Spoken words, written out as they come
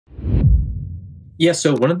Yeah,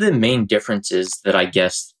 so one of the main differences that I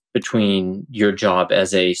guess between your job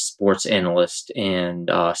as a sports analyst and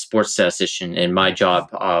sports statistician and my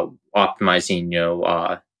job optimizing,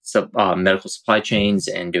 medical supply chains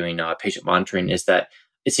and doing patient monitoring is that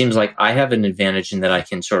it seems like I have an advantage in that I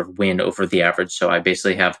can sort of win over the average. So I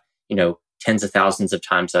basically have, tens of thousands of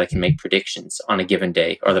times that I can make predictions on a given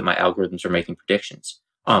day or that my algorithms are making predictions.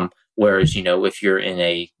 Whereas, if you're in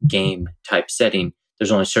a game type setting,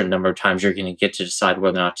 there's only a certain number of times you're going to get to decide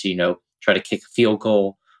whether or not to, try to kick a field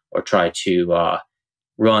goal or try to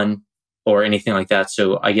run or anything like that.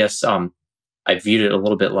 So I guess I viewed it a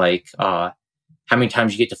little bit like how many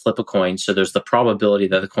times you get to flip a coin. So there's the probability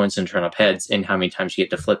that the coin's going to turn up heads and how many times you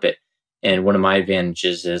get to flip it. And one of my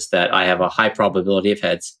advantages is that I have a high probability of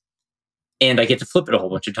heads and I get to flip it a whole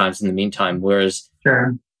bunch of times in the meantime. Whereas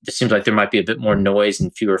Sure. it seems like there might be a bit more noise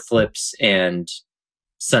and fewer flips and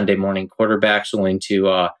Sunday morning quarterbacks willing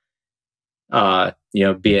to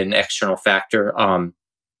be an external factor.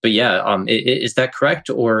 But yeah, is that correct,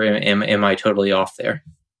 or am I totally off there?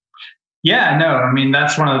 Yeah, no, I mean,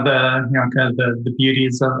 that's one of the, kind of the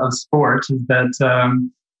beauties of sports is that,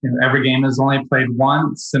 every game is only played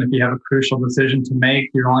once. And if you have a crucial decision to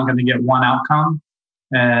make, you're only going to get one outcome.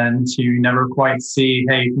 And you never quite see,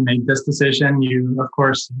 hey, if you made this decision, of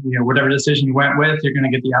course, whatever decision you went with, you're going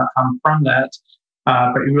to get the outcome from that.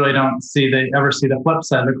 But you really don't ever see the flip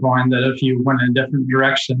side of the coin that if you went in a different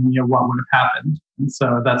direction, what would have happened. And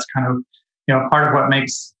so that's kind of, part of what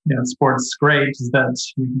makes sports great is that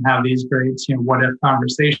you can have these great, what if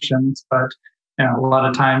conversations, but a lot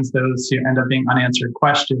of times those end up being unanswered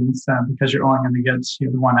questions because you're only going to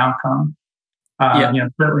get the one outcome.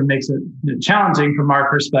 Certainly makes it challenging from our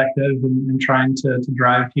perspective in trying to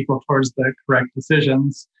drive people towards the correct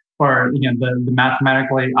decisions or the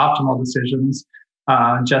mathematically optimal decisions.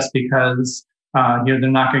 Just because they're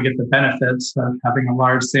not going to get the benefits of having a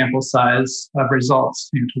large sample size of results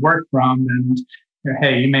to work from. And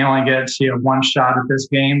hey, you may only get one shot at this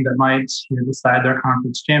game that might decide their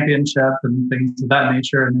conference championship and things of that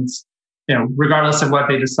nature. And it's regardless of what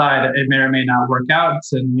they decide, it may or may not work out,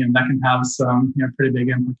 and that can have some pretty big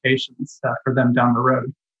implications for them down the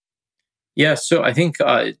road. Yeah, so I think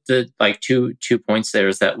the two points there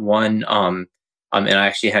is that one. And I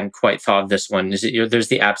actually hadn't quite thought of this one. Is it, there's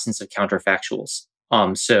the absence of counterfactuals.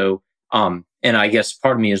 And I guess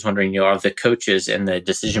part of me is wondering, are the coaches and the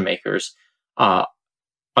decision makers, are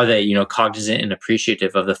they, cognizant and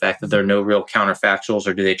appreciative of the fact that there are no real counterfactuals,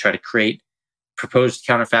 or do they try to create proposed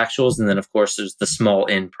counterfactuals? And then, of course, there's the small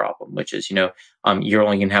n problem, which is, you're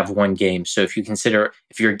only going to have one game. So if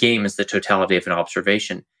your game is the totality of an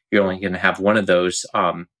observation, you're only going to have one of those,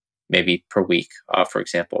 maybe per week, for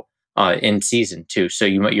example. In season too. So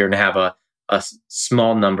you're going to have a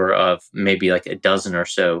small number of maybe like a dozen or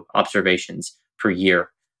so observations per year.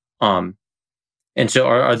 And so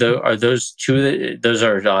are those two, those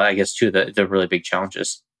are, I guess, two of the really big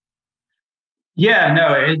challenges. Yeah,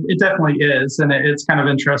 no, it definitely is. And it's kind of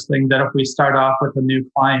interesting that if we start off with a new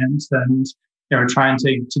client and trying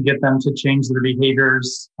to get them to change their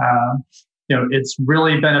behaviors, it's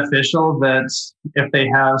really beneficial that if they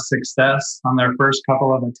have success on their first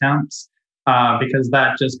couple of attempts, because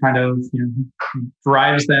that just kind of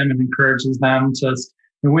drives them and encourages them to.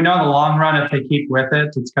 We know in the long run, if they keep with it,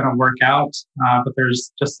 it's going to work out. But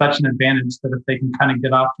there's just such an advantage that if they can kind of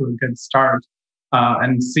get off to a good start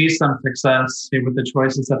and see some success with the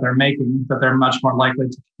choices that they're making, that they're much more likely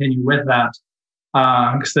to continue with that.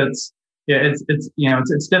 Because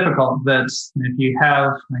it's difficult that if you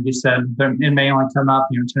have, like you said, it may only come up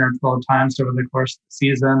 10 or 12 times over the course of the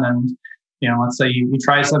season, and let's say you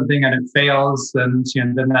try something and it fails, and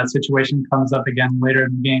then that situation comes up again later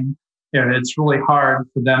in the game. It's really hard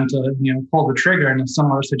for them to pull the trigger in a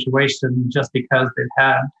similar situation just because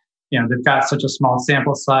they've got such a small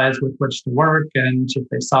sample size with which to work, and if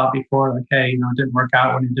they saw it before, like, hey, it didn't work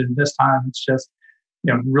out when you did it this time, it's just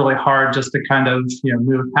really hard just to kind of,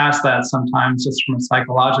 move past that sometimes just from a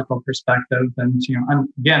psychological perspective. And,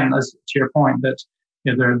 again, as to your point that,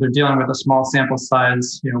 they're dealing with a small sample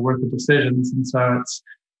size, worth of decisions. And so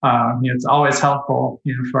it's always helpful,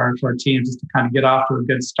 for our teams just to kind of get off to a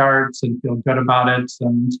good start and feel good about it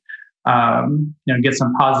and, get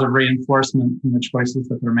some positive reinforcement from the choices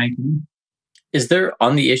that they're making. Is there,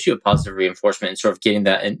 on the issue of positive reinforcement and sort of getting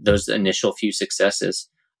those initial few successes,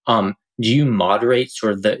 do you moderate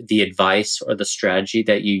sort of the advice or the strategy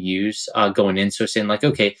that you use going in? So saying like,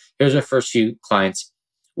 okay, here's our first few clients.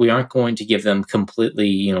 We aren't going to give them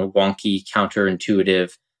completely, wonky,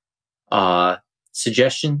 counterintuitive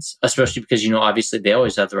suggestions, especially because, obviously they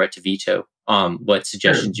always have the right to veto what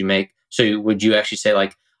suggestions you make. So would you actually say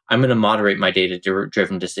like, I'm going to moderate my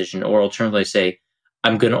data-driven decision, or alternatively say,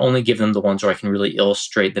 I'm going to only give them the ones where I can really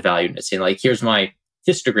illustrate the value in it. Saying like, here's my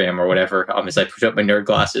histogram or whatever. As I put up my nerd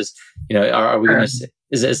glasses, are we going to?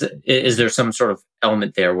 Is there some sort of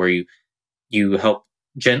element there where you help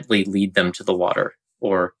gently lead them to the water,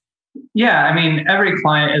 or? Yeah, I mean, every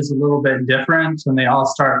client is a little bit different, and they all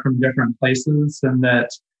start from different places. And that,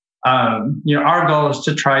 our goal is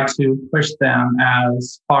to try to push them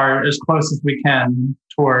as close as we can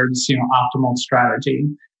towards, optimal strategy.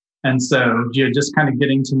 And so, just kind of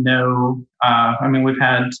getting to know. We've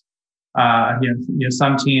had,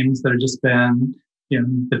 some teams that have just been,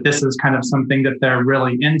 that this is kind of something that they're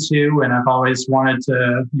really into, and I've always wanted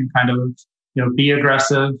to kind of be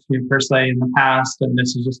aggressive per se in the past, and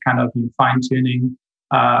this is just kind of fine tuning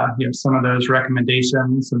some of those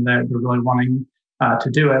recommendations, and they're really wanting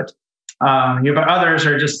to do it. But others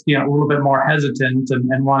are just a little bit more hesitant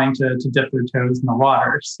and wanting to dip their toes in the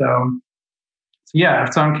water. So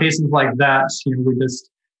in cases like that, we just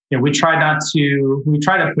we try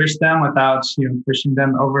to push them without pushing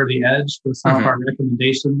them over the edge with some of our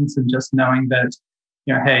recommendations, and just knowing that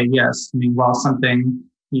hey, yes, while something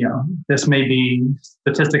this may be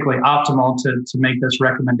statistically optimal to make this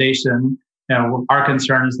recommendation. Our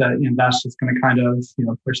concern is that that's just going to kind of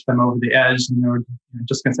push them over the edge, and they're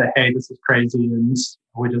just going to say, "Hey, this is crazy," and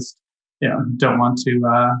we just don't want to.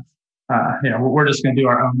 We're just going to do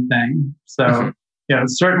our own thing. So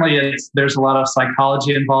certainly there's a lot of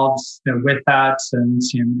psychology involved with that, and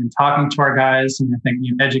in talking to our guys. And I think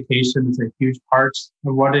education is a huge part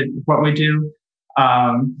of what we do.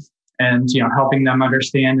 And helping them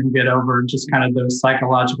understand and get over just kind of those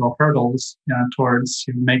psychological hurdles towards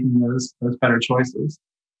making those better choices.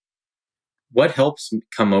 What helps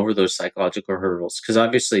come over those psychological hurdles? Because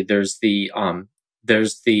obviously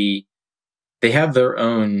they have their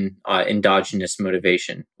own endogenous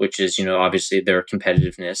motivation, which is obviously their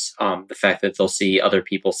competitiveness, the fact that they'll see other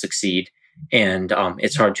people succeed, and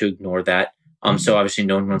it's hard to ignore that. So obviously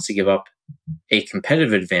no one wants to give up a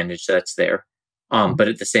competitive advantage that's there. But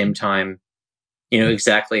at the same time,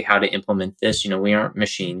 exactly how to implement this. We aren't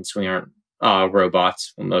machines. We aren't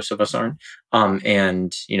robots. Well, most of us aren't. How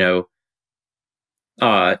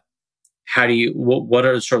do you? What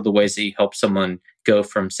are sort of the ways that you help someone go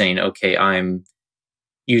from saying, okay, I'm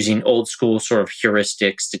using old school sort of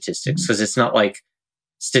heuristic statistics, because it's not like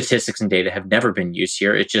statistics and data have never been used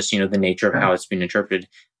here. It's just the nature of how it's been interpreted.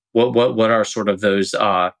 What are sort of those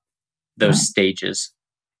stages?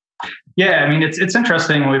 Yeah, it's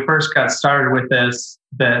interesting when we first got started with this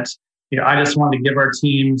that I just wanted to give our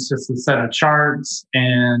teams just a set of charts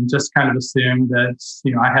and just kind of assume that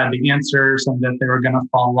I had the answers and that they were going to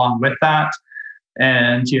follow along with that.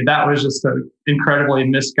 And that was just an incredibly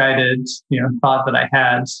misguided thought that I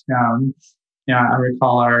had. I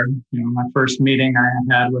recall my first meeting I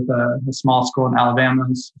had with a small school in Alabama,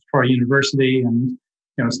 Troy University, and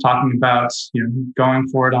was talking about going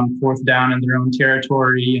for it on fourth down in their own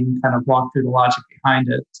territory, and kind of walk through the logic behind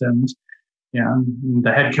it. And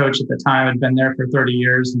the head coach at the time had been there for 30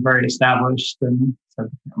 years and very established, and said,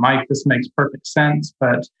 "Mike, this makes perfect sense,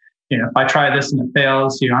 but if I try this and it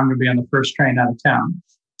fails, I'm going to be on the first train out of town."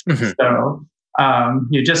 So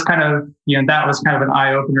you just kind of that was kind of an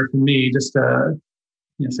eye opener for me, just to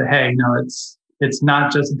say, hey, no, it's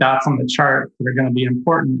not just dots on the chart that are going to be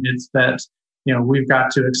important. It's that we've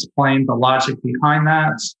got to explain the logic behind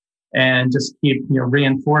that, and just keep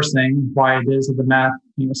reinforcing why it is that the math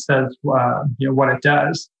says what it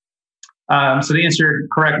does. So to answer your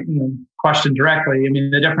correct question directly,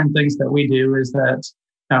 the different things that we do is that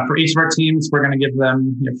for each of our teams, we're going to give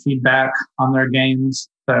them feedback on their games.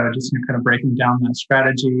 So just kind of breaking down that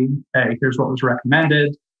strategy. Hey, here's what was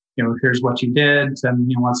recommended. Here's what you did,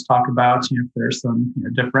 and let's talk about if there's some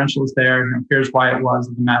differentials there. Here's why it was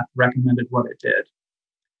that the math recommended what it did.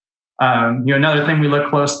 Another thing we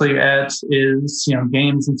look closely at is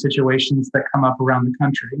games and situations that come up around the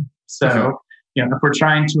country. So if we're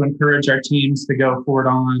trying to encourage our teams to go forward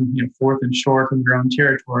on fourth and short in their own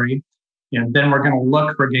territory, then we're going to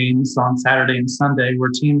look for games on Saturday and Sunday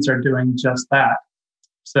where teams are doing just that.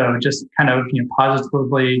 So just kind of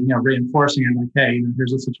positively reinforcing it, like, hey,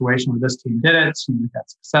 here's a situation where this team did it, we got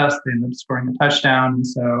success, they ended up scoring a touchdown, and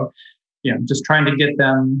so just trying to get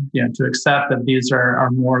them to accept that these are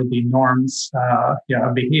more the norms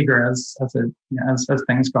of behavior as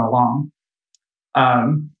things go along.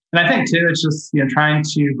 And I think too, it's just trying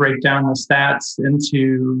to break down the stats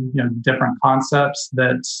into different concepts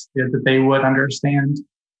that they would understand.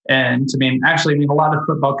 And a lot of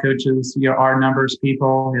football coaches are numbers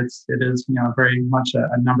people. It is very much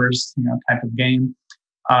a numbers type of game.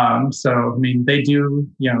 So, I mean, they do,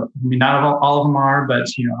 not all of them are, but,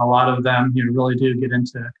 a lot of them, really do get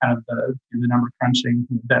into kind of the number crunching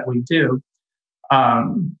that we do.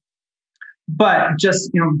 Um, but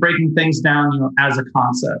just, breaking things down, as a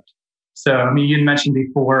concept. So, I mean, you mentioned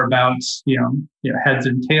before about, heads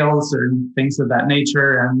and tails or things of that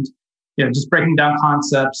nature. And, just breaking down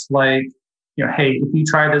concepts like, hey, if you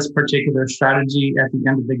try this particular strategy at the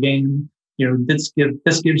end of the game, this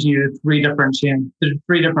gives you three different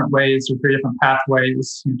ways or three different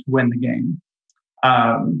pathways to win the game.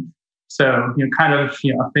 So, kind of,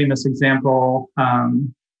 a famous example,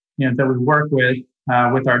 that we work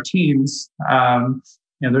with our teams.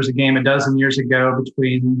 There's a game a dozen years ago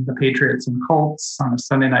between the Patriots and Colts on a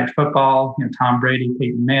Sunday Night Football. Tom Brady,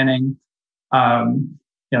 Peyton Manning.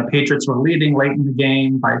 Patriots were leading late in the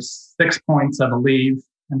game by 6 points, I believe,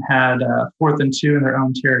 and had 4th and 2 in their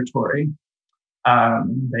own territory.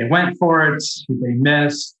 They went for it. They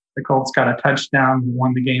missed. The Colts got a touchdown,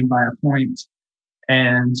 won the game by a point.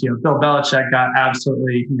 And, Bill Belichick got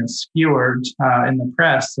absolutely, skewered in the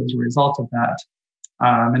press as a result of that.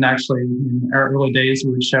 And actually, in our early days,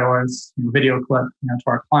 we would show us video clip to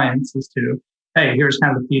our clients as to, hey, here's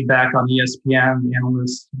kind of the feedback on ESPN. The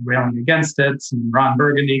analysts railing against it. And Ron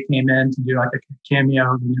Burgundy came in to do like a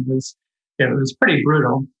cameo. And it was pretty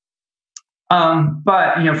brutal.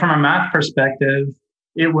 But from a math perspective,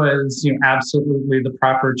 it was absolutely the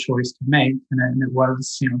proper choice to make, and it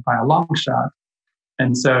was by a long shot.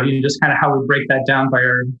 And so just kind of how we break that down by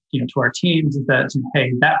our to our teams is that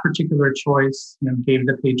hey, that particular choice gave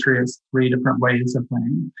the Patriots three different ways of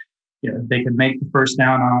winning. They could make the first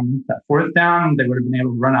down on that fourth down. They would have been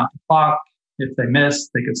able to run out the clock. If they missed,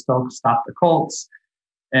 they could still stop the Colts.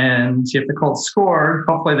 And if the Colts score,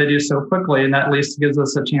 hopefully they do so quickly, and that at least gives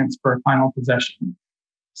us a chance for a final possession.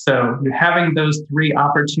 So having those three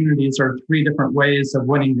opportunities or three different ways of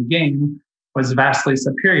winning the game was vastly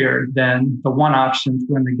superior than the one option to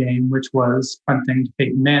win the game, which was punting to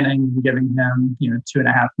Peyton Manning and giving him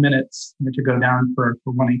 2.5 minutes to go down for a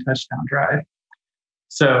winning touchdown drive.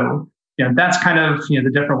 So that's kind of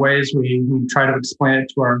the different ways we try to explain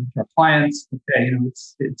it to our clients. Okay,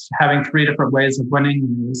 it's having three different ways of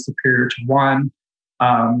winning is superior to one.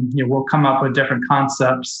 We'll come up with different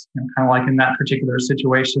concepts, kind of like in that particular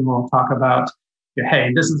situation. We'll talk about,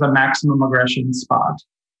 hey, this is a maximum aggression spot,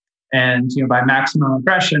 and by maximum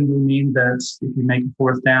aggression we mean that if you make a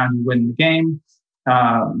fourth down, you win the game.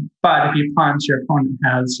 But if you punt, your opponent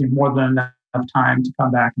has more than enough time to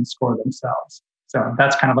come back and score themselves. So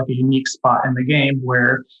that's kind of like a unique spot in the game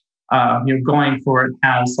where going for it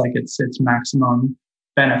has like its maximum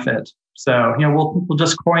benefit. So we'll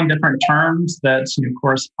just coin different terms that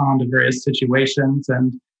correspond to various situations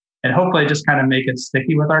and hopefully just kind of make it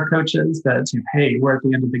sticky with our coaches that hey, we're at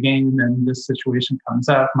the end of the game and this situation comes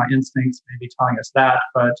up. My instincts may be telling us that,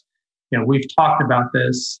 but we've talked about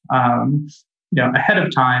this ahead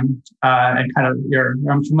of time, and kind of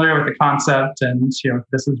I'm familiar with the concept, and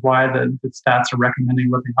this is why the stats are recommending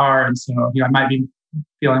what they are, and so I might be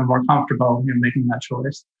feeling more comfortable making that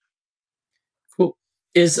choice. Cool.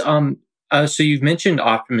 Is so you've mentioned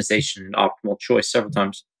optimization and optimal choice several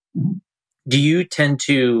times. Mm-hmm. Do you tend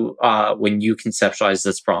to when you conceptualize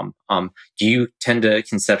this problem, do you tend to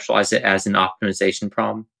conceptualize it as an optimization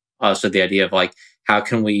problem? So the idea of like how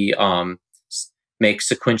can we make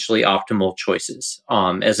sequentially optimal choices,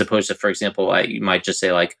 as opposed to, for example, you might just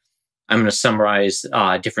say like, I'm going to summarize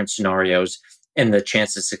different scenarios and the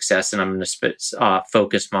chance of success, and I'm going to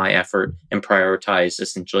focus my effort and prioritize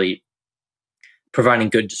essentially providing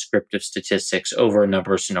good descriptive statistics over a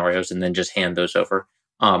number of scenarios and then just hand those over.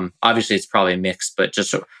 Obviously, it's probably a mix, but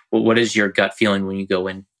just what is your gut feeling when you go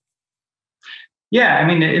in? Yeah, I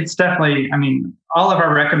mean, it's definitely, all of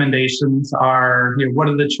our recommendations are, what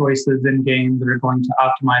are the choices in game that are going to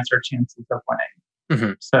optimize our chances of winning?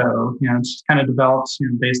 Mm-hmm. So, it's kind of developed,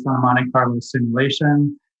 based on a Monte Carlo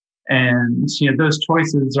simulation. And, those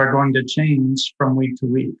choices are going to change from week to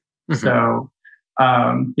week. Mm-hmm. So,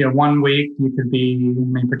 1 week you could be,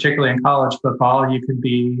 particularly in college football, you could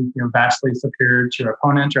be, vastly superior to your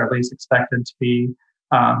opponent, or at least expected to be,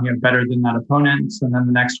 better than that opponent. And then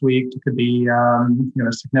the next week it could be, a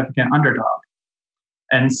significant underdog.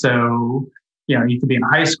 And so, you could be in a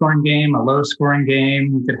high scoring game, a low scoring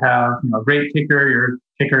game. You could have, a great kicker. Your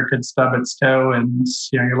kicker could stub its toe and,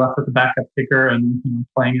 you're left with a backup kicker and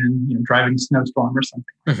playing in, driving snowstorm or something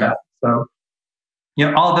like that. So,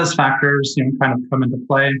 all of those factors, kind of come into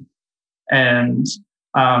play. And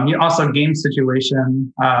also game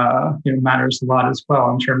situation, matters a lot as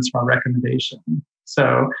well in terms of our recommendation.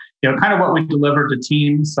 So, kind of what we deliver to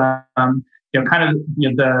teams, kind of,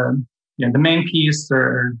 the main piece,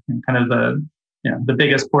 or kind of the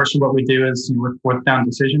biggest portion of what we do is with fourth down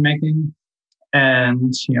decision making.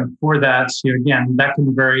 And for that, again, that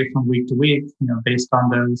can vary from week to week, based on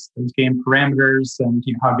those game parameters and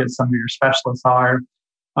how good some of your specialists are.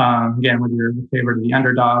 Again, whether you're the favorite or the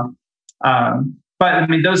underdog. But I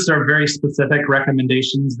mean, those are very specific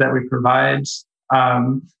recommendations that we provide.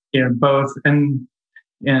 Both and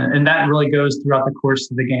that really goes throughout the course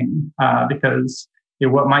of the game, because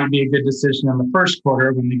what might be a good decision in the first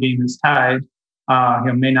quarter when the game is tied,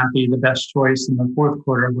 may not be the best choice in the fourth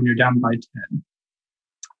quarter when you're down by 10.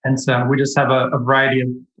 And so we just have a variety of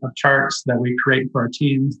charts that we create for our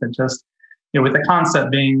teams that just, with the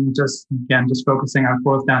concept being just focusing on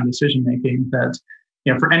fourth down decision making, that,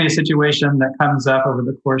 for any situation that comes up over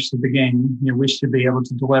the course of the game, we should be able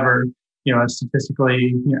to deliver, a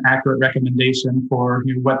statistically accurate recommendation for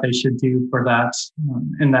what they should do for that,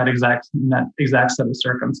 in that exact set of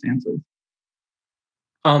circumstances.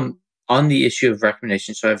 On the issue of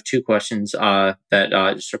recommendations, so I have two questions that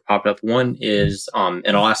just sort of popped up. One is, and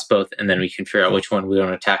I'll ask both, and then we can figure out which one we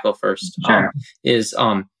want to tackle first. Sure.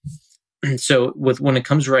 So when it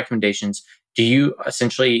comes to recommendations, do you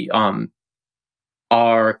essentially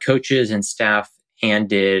are coaches and staff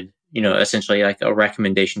handed essentially like a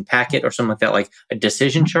recommendation packet or something like that, like a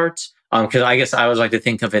decision charts? Because I guess I always like to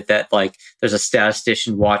think of it that like there's a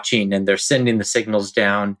statistician watching and they're sending the signals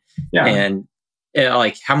down, and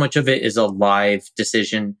like how much of it is a live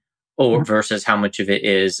decision or versus how much of it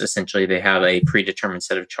is essentially they have a predetermined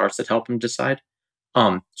set of charts that help them decide.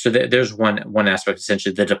 So there's one aspect,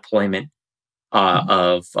 essentially the deployment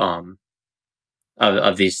of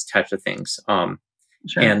these types of things.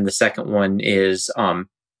 Sure. And the second one is how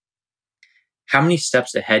many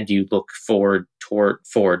steps ahead do you look forward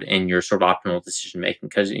in your sort of optimal decision making?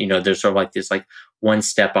 Because there's sort of like this like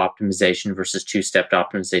one-step optimization versus two-step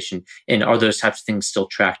optimization, and are those types of things still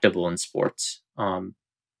tractable in sports? I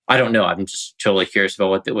don't know. I'm just totally curious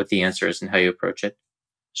about what the answer is and how you approach it.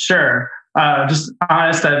 Sure. Just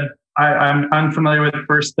honest, I'm unfamiliar with the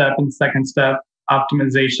first step and second step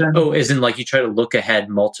optimization. Oh, isn't like you try to look ahead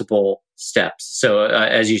multiple steps. So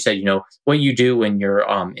as you said, what you do when you're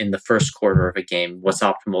in the first quarter of a game, what's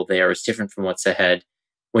optimal there is different from what's ahead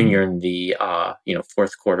when you're in the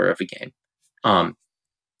fourth quarter of a game.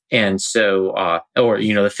 And so, or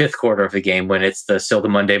the fifth quarter of the game when it's still the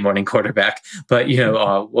Monday morning quarterback. But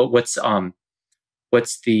what's the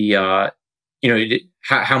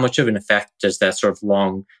how much of an effect does that sort of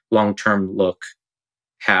long term look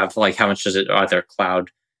have? Like how much does it either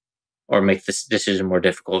cloud or make this decision more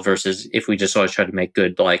difficult versus if we just always try to make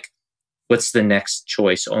good, like what's the next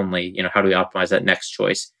choice only? How do we optimize that next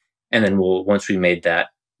choice? And then once we made that,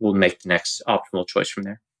 we'll make the next optimal choice from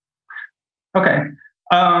there. Okay.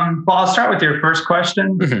 Well, I'll start with your first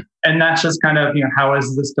question, and that's just kind of, how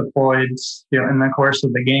is this deployed, in the course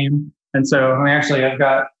of the game? And so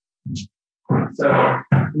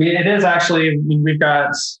it is actually, we've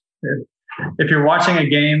got, if you're watching a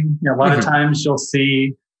game, a lot of times you'll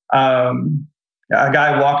see a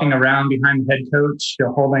guy walking around behind the head coach,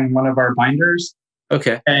 holding one of our binders.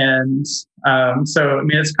 Okay. And so,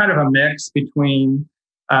 it's kind of a mix between,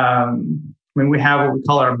 we have what we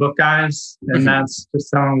call our book guys, and that's just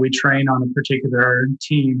someone we train on a particular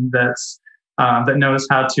team that knows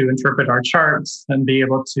how to interpret our charts and be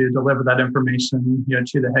able to deliver that information,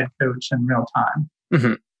 to the head coach in real time.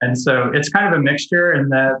 And so it's kind of a mixture in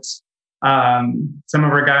that some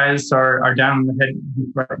of our guys are down in the head,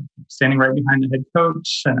 standing right behind the head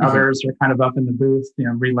coach, and others are kind of up in the booth,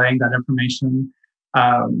 relaying that information,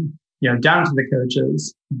 down to the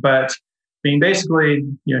coaches. But basically,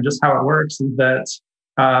 just how it works is that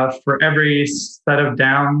for every set of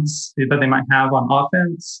downs that they might have on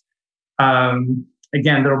offense,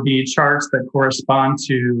 again, there'll be charts that correspond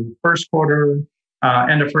to first quarter,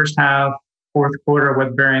 end of first half, fourth quarter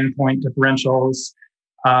with varying point differentials.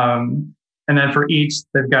 And then for each,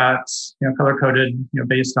 they've got, color coded,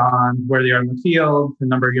 based on where they are in the field, the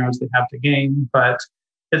number of yards they have to gain. But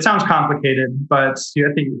it sounds complicated, but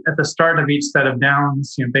at the start of each set of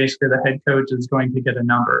downs, basically the head coach is going to get a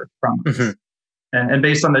number from us. And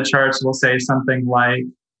based on the charts, we'll say something like,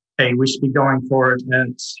 hey, we should be going for it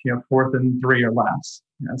at, 4th and 3 or less,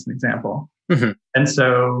 as an example. And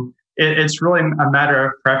so it's really a matter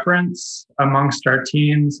of preference amongst our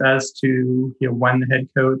teams as to, when the head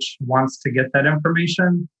coach wants to get that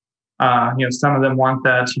information. Some of them want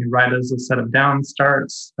that right as a set of down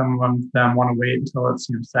starts. Some of them want to wait until it's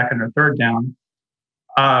second or third down.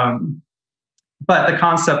 But the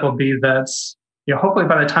concept will be that hopefully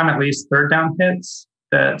by the time at least third down hits,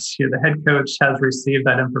 that the head coach has received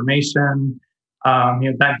that information,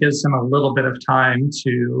 that gives them a little bit of time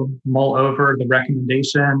to mull over the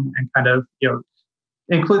recommendation and kind of,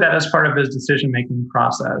 include that as part of his decision-making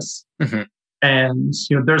process. Mm-hmm. And,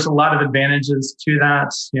 there's a lot of advantages to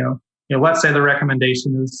that. Let's say the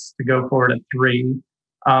recommendation is to go forward at 3.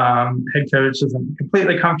 Head coach isn't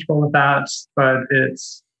completely comfortable with that, but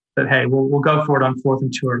it's that, hey, we'll go for it on 4th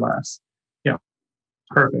and 2 or less.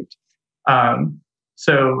 Perfect.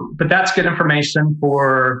 But that's good information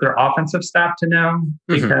for their offensive staff to know,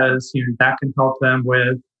 because that can help them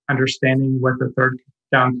with understanding what the third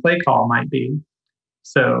down play call might be.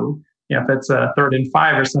 So if it's a 3rd and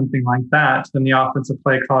 5 or something like that, then the offensive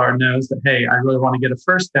play caller knows that, hey, I really want to get a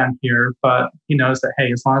first down here, but he knows that,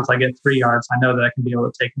 hey, as long as I get 3 yards, I know that I can be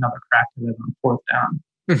able to take another crack at it on 4th down.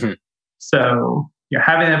 Mm-hmm. So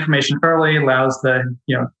having the information early allows the,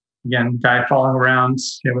 again, guy following around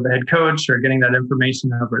with the head coach or getting that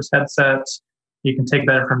information over his headset. You can take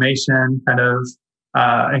that information, kind of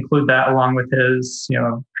include that along with his,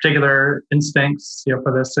 particular instincts,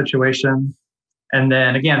 for this situation. And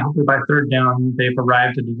then again, hopefully by 3rd down, they've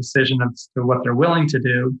arrived at a decision as to what they're willing to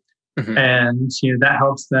do. Mm-hmm. And, that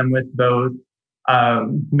helps them with both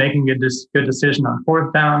making a good decision on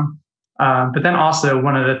 4th down. But then also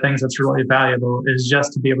one of the things that's really valuable is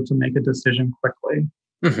just to be able to make a decision quickly.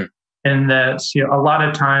 Mm-hmm. And that, a lot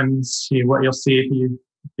of times, what you'll see if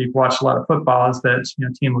you've watched a lot of football is that,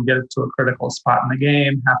 a team will get to a critical spot in the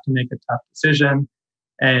game, have to make a tough decision,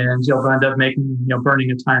 and you'll end up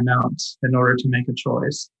burning a timeout in order to make a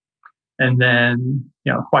choice. And then,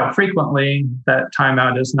 quite frequently, that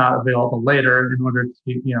timeout is not available later in order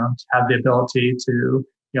to have the ability to,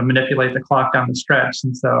 manipulate the clock down the stretch.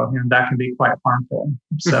 And so, that can be quite harmful.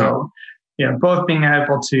 So, both being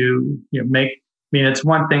able to, it's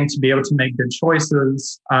one thing to be able to make good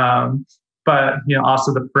choices, but,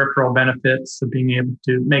 also the peripheral benefits of being able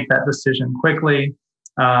to make that decision quickly,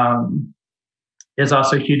 is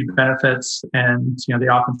also huge benefits. And,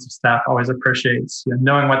 the offensive staff always appreciates,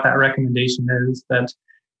 knowing what that recommendation is, that,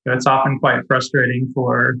 it's often quite frustrating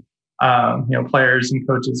for, players and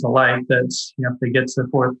coaches alike that, if they get to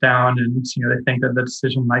 4th down and, they think that the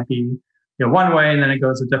decision might be, one way and then it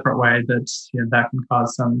goes a different way, that, that can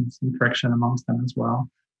cause some friction amongst them as well.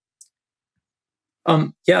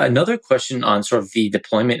 Another question on sort of the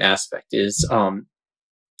deployment aspect is,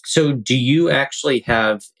 so do you actually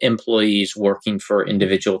have employees working for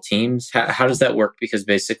individual teams? How does that work? Because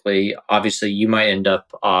basically, obviously, you might end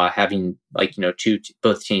up having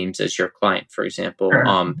both teams as your client, for example.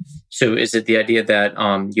 Sure. So is it the idea that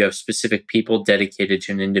you have specific people dedicated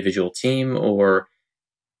to an individual team, or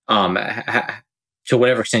to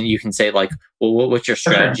whatever extent you can say, like, well, what's your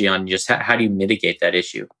strategy on just how do you mitigate that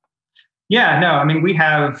issue? Yeah, no, we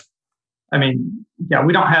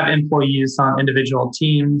don't have employees on individual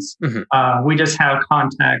teams. Mm-hmm. We just have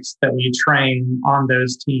contacts that we train on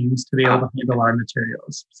those teams to be able to handle our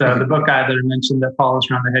materials. So the book guy that I mentioned that follows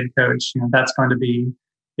around the head coach, that's going to be,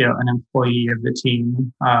 an employee of the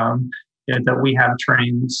team that we have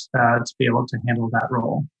trained to be able to handle that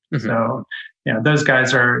role. Mm-hmm. So, those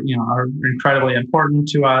guys are incredibly important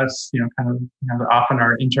to us. Often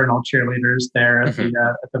our internal cheerleaders there at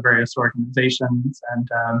the various organizations, and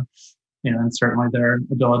and certainly their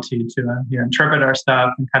ability to interpret our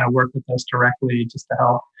stuff and kind of work with us directly just to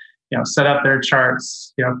help set up their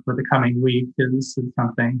charts for the coming week is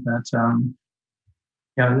something that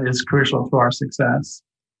is crucial to our success.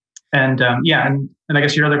 And and I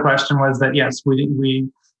guess your other question was that yes, we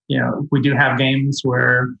do have games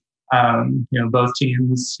where both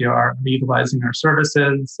teams are utilizing our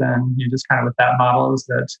services, and just kind of with that model is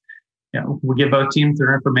that we give both teams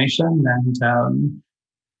their information,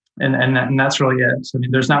 and that's really it.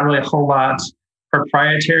 There's not really a whole lot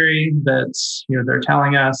proprietary that they're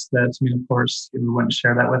telling us. That of course we wouldn't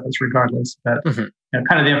share that with us regardless, but kind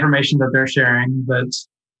of the information that they're sharing. But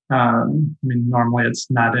normally it's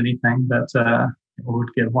not anything that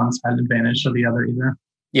would give one side advantage to the other either.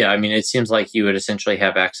 Yeah, it seems like you would essentially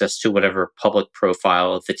have access to whatever public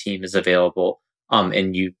profile of the team is available.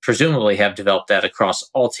 And you presumably have developed that across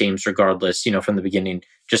all teams regardless, from the beginning,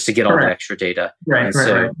 just to get all the extra data. Right.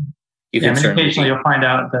 You can occasionally you'll find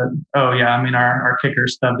out that, our kicker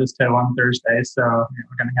stubbed his toe on Thursday, so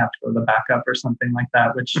we're going to have to go to the backup or something like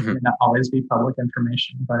that, which may not always be public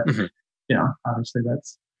information. But, obviously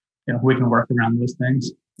that's, we can work around those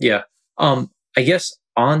things. Yeah. I guess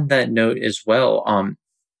on that note as well,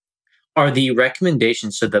 are the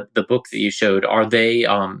recommendations, so the book that you showed, are they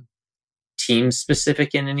team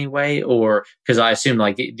specific in any way? Or because I assume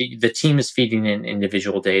like the team is feeding in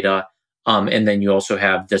individual data, and then you also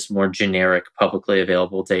have this more generic publicly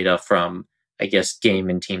available data from, I guess, game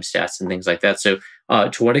and team stats and things like that. So,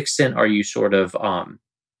 to what extent are you sort of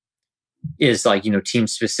is like team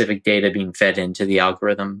specific data being fed into the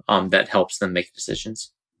algorithm that helps them make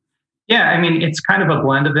decisions? Yeah, I mean, it's kind of a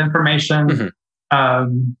blend of information. Hmm.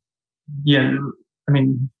 Um, yeah, I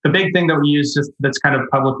mean, the big thing that we use just that's kind of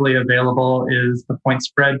publicly available is the point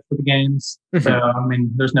spread for the games. So, Hmm. I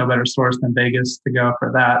mean, there's no better source than Vegas to go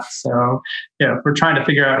for that. So, yeah, if we're trying to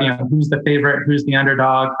figure out, who's the favorite, who's the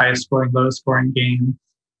underdog, highest scoring, lowest scoring game.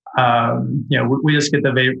 We just get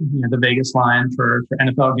the Vegas line for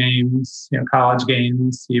NFL games, college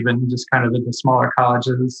games, even just kind of the smaller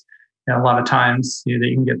colleges. A lot of times, that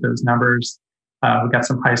you can get those numbers. We've got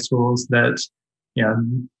some high schools that,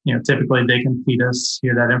 typically they can feed us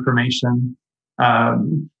that information.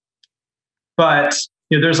 Um, but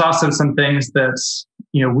there's also some things that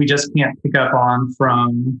we just can't pick up on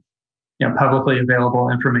from publicly available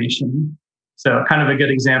information. So kind of a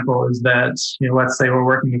good example is that, let's say we're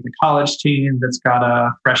working with a college team that's got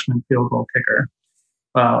a freshman field goal kicker.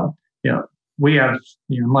 Well, we have,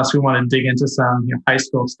 unless we want to dig into some high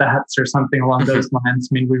school stats or something along those lines,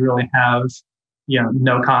 I mean, we really have,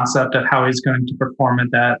 no concept of how he's going to perform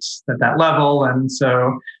at that level. And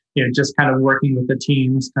so, just kind of working with the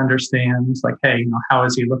teams to understand like, hey, how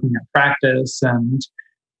is he looking at practice? And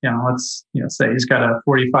let's say he's got a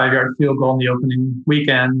 45-yard field goal in the opening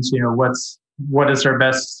weekend. What is our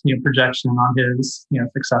best projection on his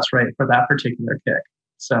success rate for that particular kick?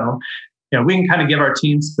 So we can kind of give our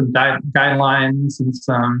teams some guidelines and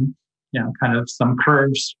some kind of some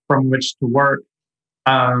curves from which to work.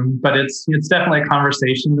 But it's definitely a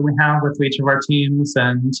conversation that we have with each of our teams,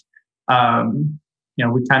 and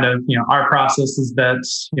we kind of our process is that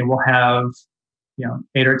we'll have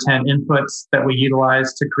 8 or 10 inputs that we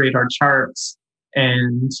utilize to create our charts.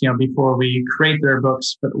 And, before we create their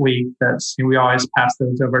books for the week, we always pass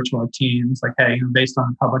those over to our teams. Like, hey, based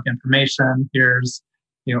on public information, here's,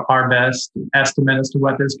 our best estimate as to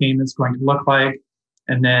what this game is going to look like.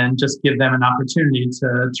 And then just give them an opportunity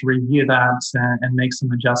to review that and make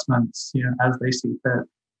some adjustments, as they see fit.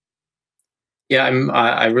 Yeah,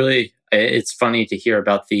 I really. It's funny to hear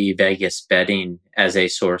about the Vegas betting as a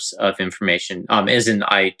source of information. Isn't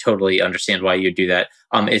I totally understand why you do that.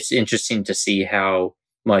 It's interesting to see how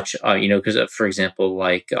much because for example,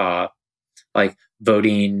 like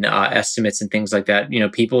voting estimates and things like that.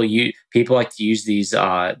 People like to use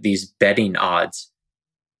these betting odds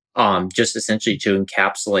just essentially to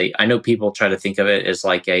encapsulate. I know people try to think of it as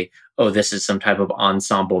like this is some type of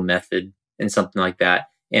ensemble method and something like that,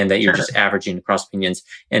 and that you're Sure. just averaging across opinions.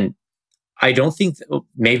 And I don't think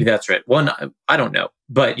maybe that's right. One, I don't know,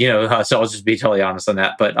 but so I'll just be totally honest on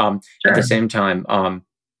that. But at the Sure. same time,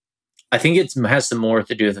 I think it has some more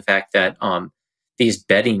to do with the fact that these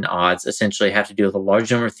betting odds essentially have to do with a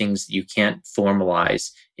large number of things that you can't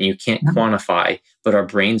formalize and you can't Mhm. quantify, but our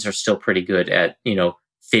brains are still pretty good at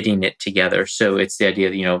fitting it together. So it's the idea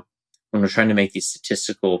that when we're trying to make these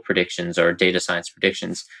statistical predictions or data science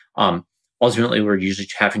predictions, ultimately we're usually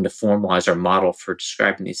having to formalize our model for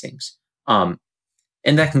describing these things. Um,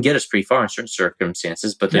 and that can get us pretty far in certain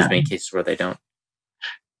circumstances, but there's Yeah. many cases where they don't.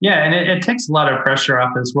 Yeah, and it takes a lot of pressure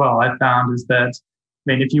off as well. I found is that, I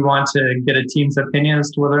mean, if you want to get a team's opinion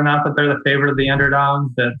as to whether or not that they're the favorite of the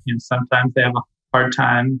underdog, that sometimes they have a hard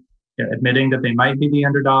time admitting that they might be the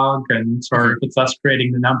underdog, and or if it's us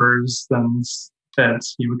creating the numbers, then that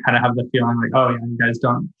you would kind of have the feeling like, oh yeah, you guys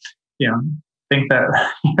don't think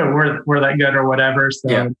that we're that good or whatever. So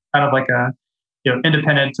Yeah. it's kind of like a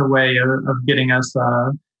independent way of getting us. I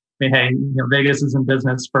mean, hey, Vegas is in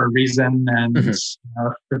business for a reason, and Mhm.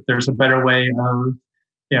 if there's a better way of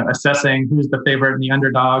assessing who's the favorite and the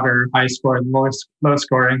underdog or high scoring, low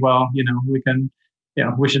scoring, well, we can,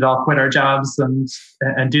 we should all quit our jobs and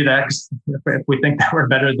do that. 'Cause if we think that we're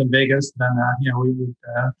better than Vegas, then we would,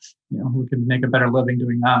 we could make a better living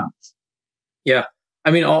doing that. Yeah. I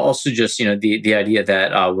mean, also just, the idea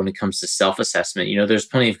that when it comes to self assessment, there's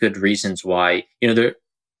plenty of good reasons why, there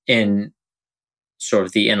in sort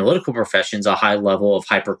of the analytical professions, a high level of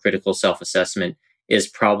hypercritical self assessment is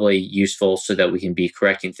probably useful so that we can be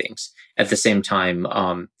correcting things. At the same time,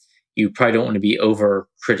 you probably don't want to be over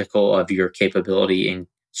critical of your capability in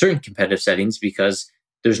certain competitive settings because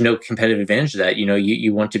there's no competitive advantage to that.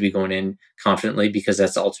 You want to be going in confidently because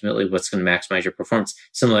that's ultimately what's going to maximize your performance.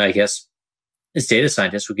 Similarly, I guess as data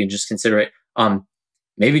scientists, we can just consider it.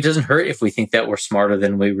 Maybe it doesn't hurt if we think that we're smarter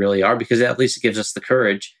than we really are, because at least it gives us the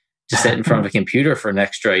courage to sit in front of a computer for an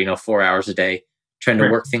extra, 4 hours a day, trying to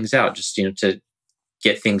Right. work things out, just to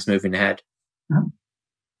get things moving ahead. Mhm.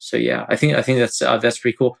 So yeah, I think that's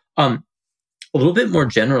pretty cool. A little bit more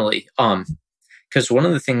generally, because one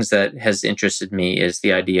of the things that has interested me is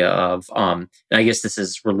the idea of, and I guess this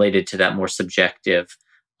is related to that more subjective,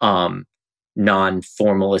 um,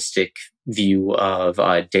 non-formalistic view of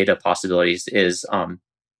data possibilities. Is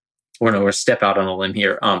or no, or step out on a limb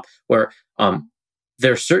here, where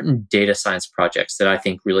there are certain data science projects that I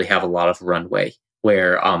think really have a lot of runway.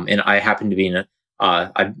 Where and I happen to be in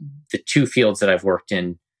the two fields that I've worked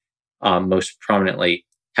in most prominently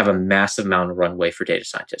have a massive amount of runway for data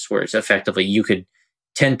scientists, where it's effectively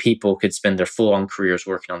 10 people could spend their full on careers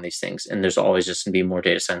working on these things, and there's always just going to be more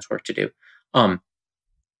data science work to do.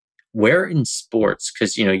 Where in sports,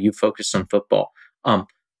 because you focus on football,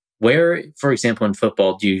 where, for example, in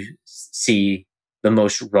football, do you see the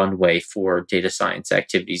most runway for data science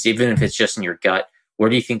activities, even if it's just in your gut? Where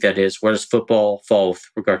do you think that is? Where does football fall with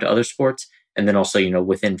regard to other sports? And then also,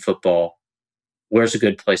 within football, where's a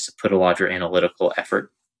good place to put a lot of your analytical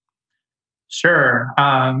effort? Sure.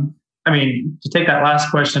 To take that last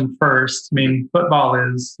question first, football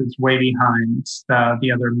is way behind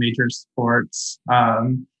the other major sports.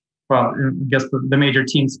 I guess the major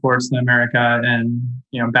team sports in America, and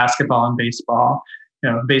basketball and baseball.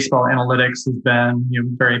 Baseball analytics has been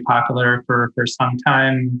very popular for some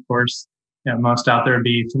time. Of course, most out there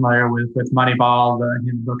be familiar with Moneyball,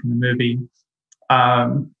 the book and the movie.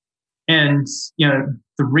 And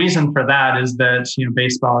the reason for that is that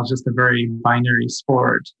baseball is just a very binary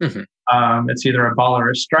sport. Mm-hmm. It's either a ball or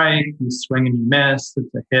a strike. You swing and you miss.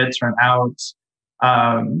 It's a hit or an out.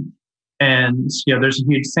 And there's a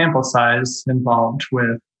huge sample size involved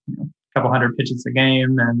with a couple hundred pitches a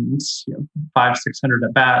game, and 500-600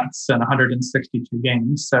 at bats and 162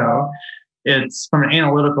 games. So it's, from an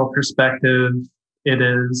analytical perspective, it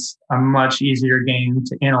is a much easier game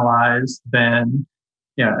to analyze than,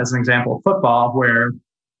 as an example, football, where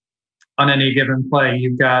on any given play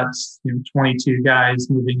you've got 22 guys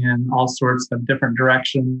moving in all sorts of different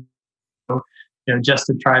directions. So, just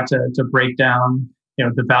to try to break down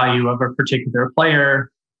the value of a particular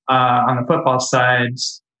player on the football side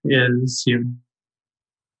is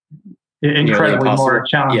incredibly more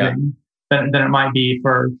challenging than it might be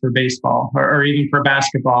for baseball or even for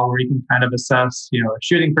basketball, where you can kind of assess a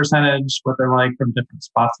shooting percentage, what they're like from different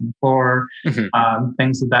spots on the floor, Mm-hmm.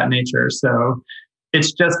 things of that nature. So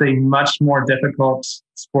it's just a much more difficult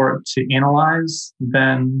sport to analyze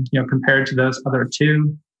than compared to those other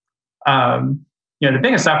two. The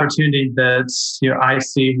biggest opportunity that I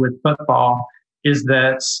see with football is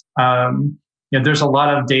that there's a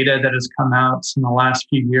lot of data that has come out in the last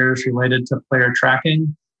few years related to player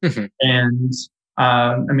tracking. Mm-hmm. And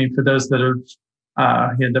for those that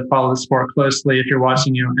have that follow the sport closely, if you're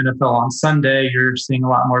watching NFL on Sunday, you're seeing a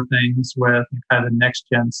lot more things with kind of the next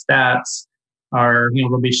gen stats. Or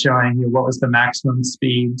they'll be showing you what was the maximum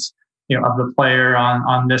speeds of the player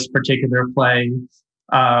on this particular play.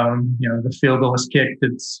 The field goal was kicked.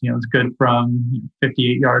 It's good from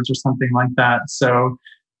 58 yards or something like that. So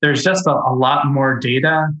there's just a lot more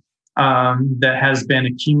data that has been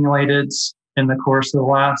accumulated in the course of the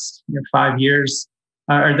last 5 years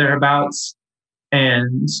or thereabouts.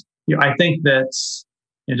 And I think that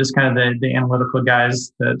just kind of the analytical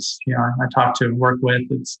guys that I talk to and work with,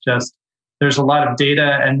 it's just there's a lot of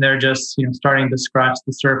data, and they're just starting to scratch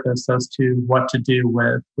the surface as to what to do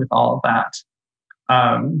with all of that.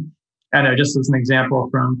 I know, just as an example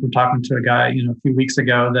from talking to a guy a few weeks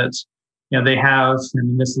ago, that they have,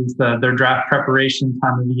 this is their draft preparation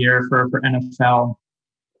time of the year for NFL,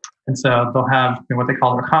 and so they'll have what they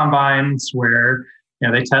call their combines, where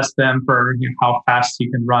they test them for how fast you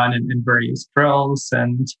can run in various drills,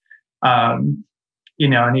 and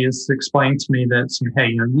and he has explained to me that hey,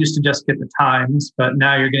 you used to just get the times, but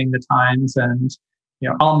now you're getting the times, and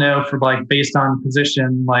I'll know for based on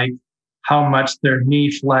position how much their knee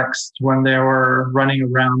flexed when they were running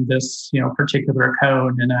around this particular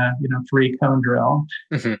cone in a 3 cone drill.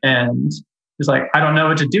 Mm-hmm. And he's like, I don't know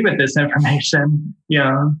what to do with this information,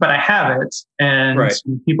 but I have it, and right.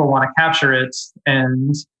 People want to capture it,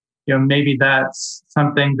 and maybe that's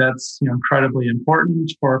something that's incredibly important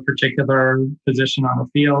for a particular position on the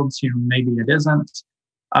field. Maybe it isn't.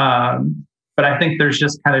 But I think there's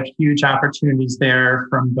just kind of huge opportunities there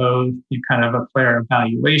from both kind of a player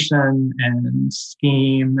evaluation and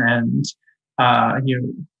scheme and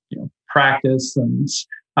practice and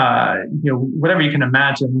whatever you can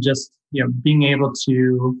imagine. Just being able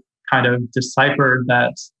to kind of decipher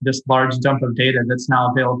this large dump of data that's now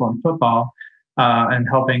available in football and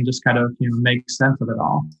helping just kind of make sense of it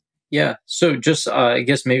all. Yeah. So just I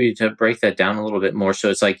guess maybe to break that down a little bit more. So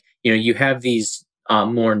it's like you have these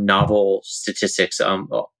more novel statistics.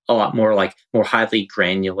 A a lot more like more highly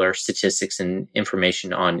granular statistics and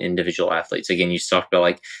information on individual athletes. Again, you talked about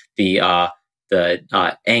like the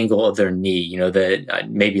angle of their knee, the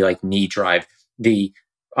maybe like knee drive, the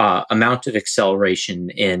amount of acceleration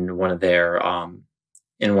in one of their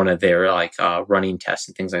like running tests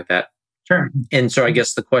and things like that. Sure. And so I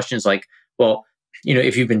guess the question is like, well,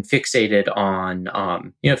 if you've been fixated on,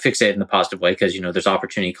 fixated in the positive way, because, there's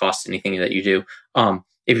opportunity cost to anything that you do.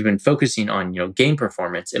 If you've been focusing on, game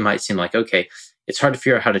performance, it might seem like, okay, it's hard to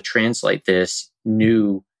figure out how to translate this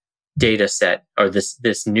new data set or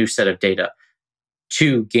this new set of data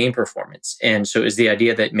to game performance. And so is the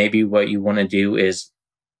idea that maybe what you want to do is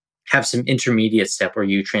have some intermediate step where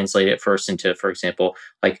you translate it first into, for example,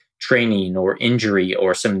 like training or injury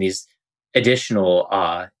or some of these additional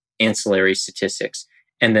ancillary statistics,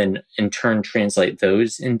 and then in turn translate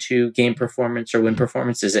those into game performance or win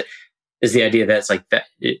performance? Is the idea that's like that?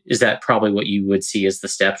 Is that probably what you would see as the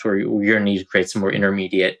steps where you're going to need to create some more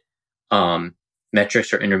intermediate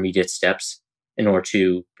metrics or intermediate steps in order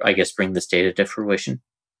to, I guess, bring this data to fruition?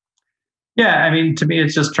 Yeah, I mean, to me,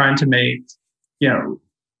 it's just trying to make,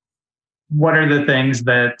 what are the things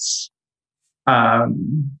that,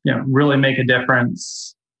 really make a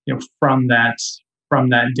difference, from that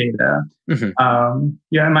data. Mm-hmm.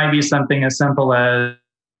 It might be something as simple as,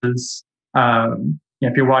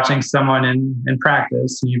 if you're watching someone in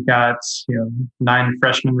practice and you've got 9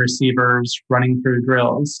 freshman receivers running through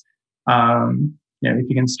drills, if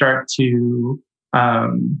you can start to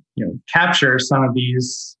capture some of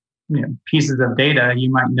these pieces of data, you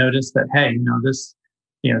might notice that, hey,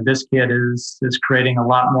 this kid is creating a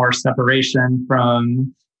lot more separation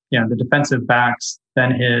from the defensive backs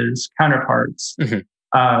than his counterparts.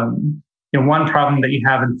 Mm-hmm. One problem that you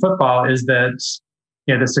have in football is that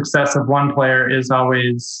the success of one player is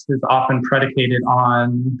often predicated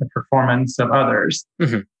on the performance of others.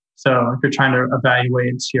 Mm-hmm. So if you're trying to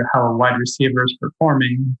evaluate how a wide receiver is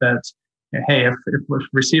performing, that hey, if a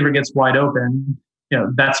receiver gets wide open,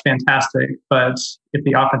 that's fantastic. But if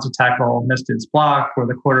the offensive tackle missed his block or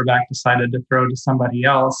the quarterback decided to throw to somebody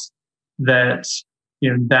else, that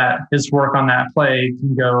that his work on that play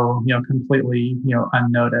can go completely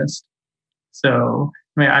unnoticed. So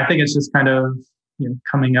I think it's just kind of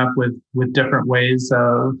coming up with different ways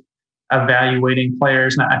of evaluating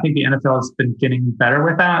players, and I think the NFL has been getting better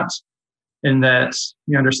with that. In that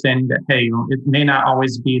understanding that hey, it may not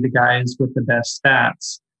always be the guys with the best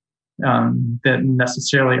stats that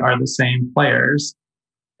necessarily are the same players,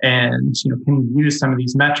 and can you use some of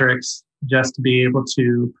these metrics just to be able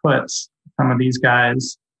to put some of these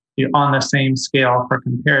guys on the same scale for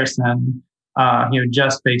comparison,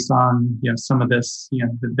 just based on some of this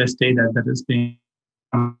this data that is being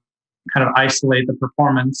kind of isolate the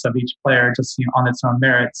performance of each player just on its own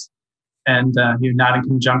merits, and not in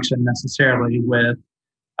conjunction necessarily with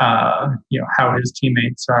how his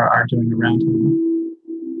teammates are doing around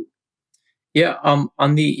him. Yeah.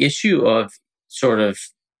 On the issue of sort of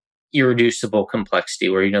irreducible complexity,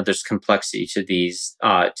 where there's complexity to these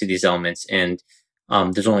elements, and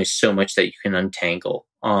there's only so much that you can untangle.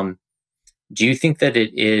 Do you think that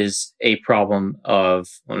it is a problem of,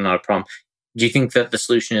 well, not a problem? Do you think that the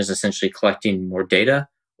solution is essentially collecting more data,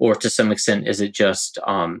 or to some extent, is it just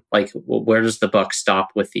where does the buck stop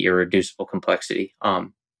with the irreducible complexity?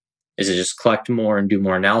 Is it just collect more and do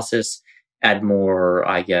more analysis, add more,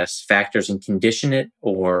 I guess, factors and condition it,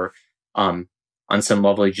 or on some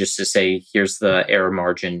level, just to say, here's the error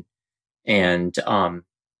margin and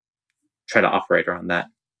try to operate around that?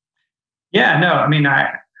 Yeah, no, I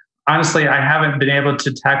honestly, I haven't been able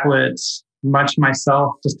to tackle it much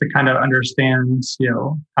myself, just to kind of understand,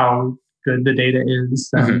 how good the data is,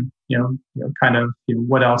 and kind of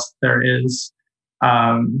what else there is.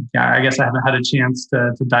 I guess I haven't had a chance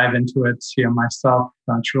to dive into it, myself,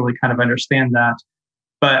 to really kind of understand that.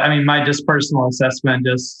 But my just personal assessment,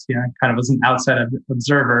 just kind of as an outside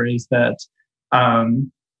observer, is that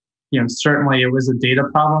certainly it was a data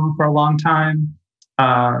problem for a long time,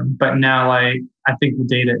 but now I think the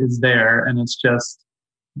data is there, and it's just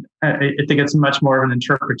I think it's much more of an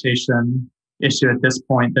interpretation issue at this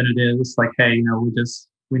point than it is like, hey,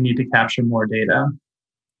 we need to capture more data.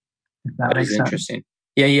 If that makes is sense. Interesting.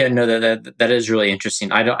 Yeah, no, that is really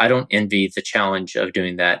interesting. I don't envy the challenge of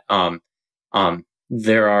doing that.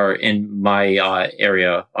 There are in my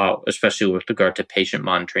area, especially with regard to patient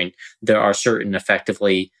monitoring, there are certain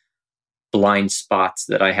effectively blind spots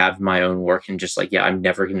that I have in my own work, and just like, I'm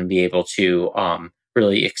never going to be able to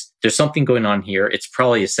really. There's something going on here. It's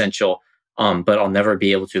probably essential, but I'll never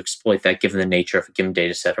be able to exploit that given the nature of a given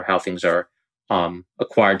data set or how things are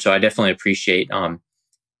acquired. So I definitely appreciate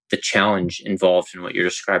the challenge involved in what you're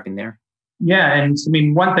describing there. Yeah, and I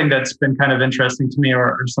mean, one thing that's been kind of interesting to me,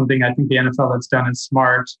 or something I think the NFL that's done is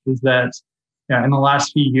smart, is that in the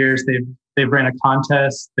last few years they've ran a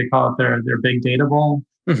contest. They call it their Big Data Bowl,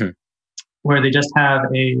 where they just have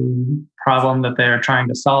a problem that they're trying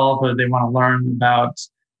to solve, or they want to learn about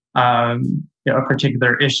a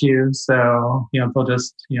particular issue. So they'll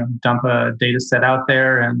just dump a data set out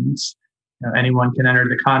there, and anyone can enter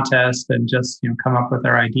the contest and just come up with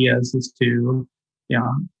their ideas as to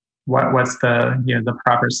what's the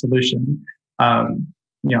proper solution. I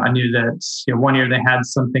knew that one year they had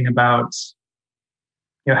something about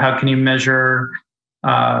how can you measure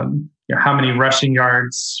how many rushing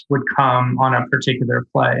yards would come on a particular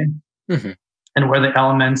play, and what are the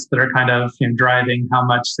elements that are kind of driving how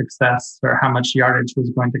much success or how much yardage was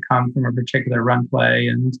going to come from a particular run play.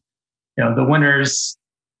 And the winners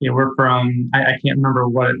were from, I can't remember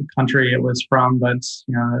what country it was from, but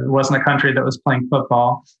it wasn't a country that was playing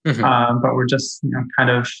football, but we're just kind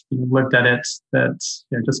of looked at it that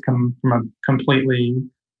just come from a completely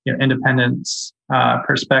independent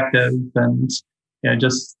perspective, and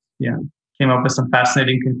just came up with some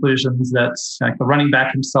fascinating conclusions that like the running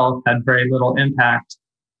back himself had very little impact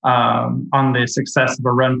on the success of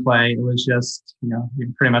a run play. It was just,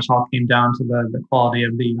 it pretty much all came down to the quality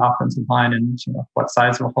of the offensive line and what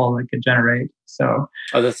size of a hole it could generate. So,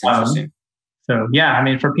 that's interesting. So yeah, I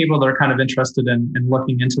mean, for people that are kind of interested in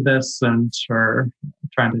looking into this and or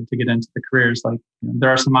trying to get into the careers, like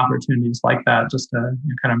there are some opportunities like that, just to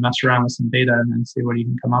kind of mess around with some data and then see what you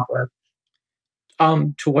can come up with.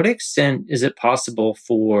 To what extent is it possible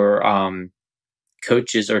for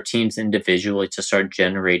coaches or teams individually to start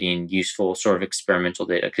generating useful sort of experimental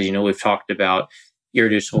data? Because we've talked about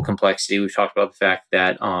irreducible complexity. We've talked about the fact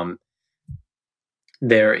that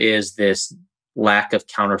there is this lack of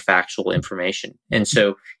counterfactual information. And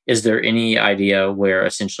so is there any idea where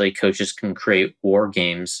essentially coaches can create war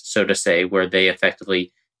games, so to say, where they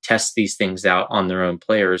effectively test these things out on their own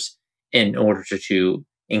players in order to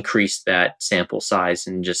increase that sample size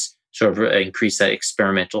and just sort of increase that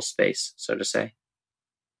experimental space, so to say?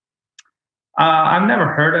 I've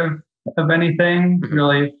never heard of anything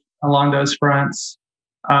really along those fronts.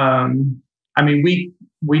 I mean,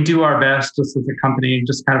 we do our best just as a company,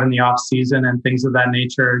 just kind of in the off season and things of that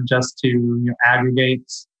nature, just to aggregate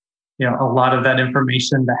a lot of that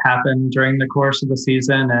information that happened during the course of the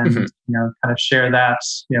season, and kind of share that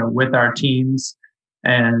with our teams.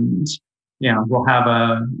 And we'll have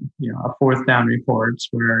a fourth down report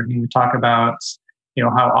where we talk about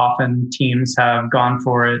how often teams have gone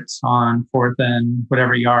for it on fourth and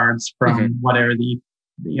whatever yards from whatever the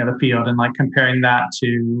field, and like comparing that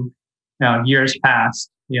to years past,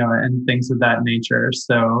 and things of that nature.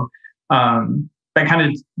 So that kind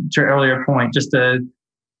of to your earlier point, just to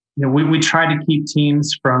we try to keep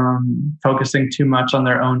teams from focusing too much on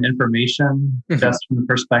their own information, just from the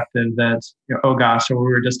perspective that oh gosh, or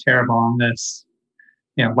we were just terrible on this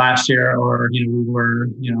last year, or we were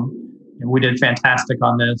we did fantastic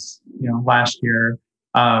on this last year,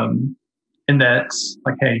 and that's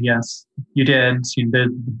like, hey, yes, you did,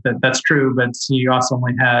 that's true, but you also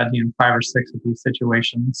only had 5 or 6 of these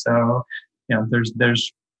situations, so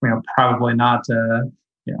there's probably not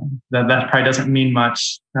that probably doesn't mean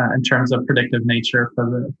much in terms of predictive nature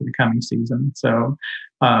for the coming season. So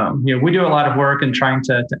we do a lot of work in trying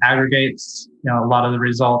to aggregate a lot of the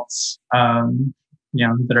results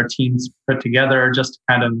that our teams put together, just to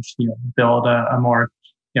kind of build a more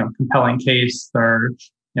compelling case, or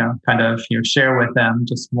kind of share with them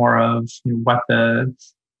just more of what the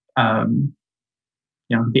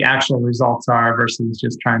the actual results are, versus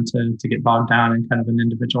just trying to get bogged down in kind of an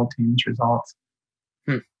individual team's results.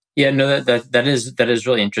 Yeah, no, that is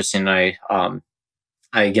really interesting. I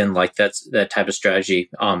again like that type of strategy.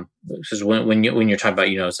 Because when you're talking about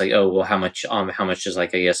it's like, oh well, how much is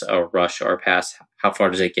like, I guess, a rush or a pass? How far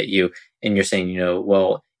does it get you? And you're saying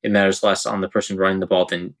well, it matters less on the person running the ball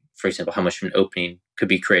than, for example, how much of an opening could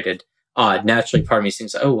be created. Naturally, part of me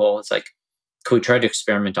thinks, oh well, it's like, could we try to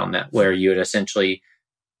experiment on that, where you would essentially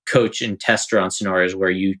coach and test around scenarios where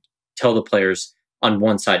you tell the players on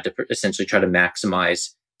one side to essentially try to maximize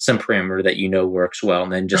some parameter that works well,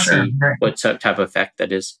 and then just see what type of effect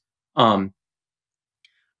that is.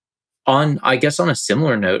 I guess on a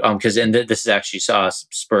similar note, because this is actually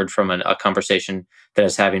spurred from a conversation that I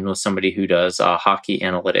was having with somebody who does hockey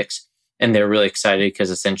analytics, and they're really excited because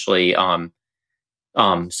essentially some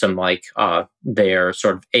like their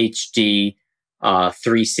sort of HD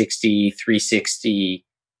 360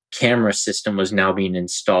 camera system was now being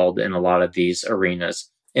installed in a lot of these arenas.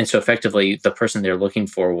 And so effectively, the person they're looking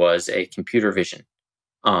for was a computer vision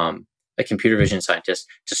a computer vision scientist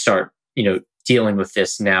to start, dealing with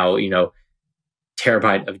this now,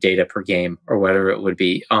 terabyte of data per game or whatever it would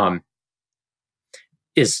be.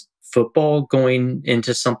 Is football going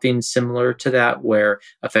into something similar to that, where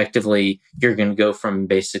effectively you're going to go from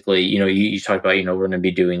basically, you talked about, we're going to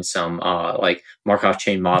be doing some like Markov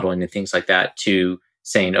chain modeling and things like that, to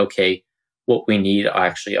saying, okay, what we need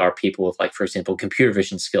actually are people with, like, for example, computer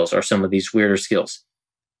vision skills, or some of these weirder skills,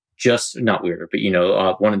 just not weirder, but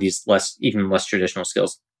one of these even less traditional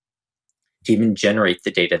skills, to even generate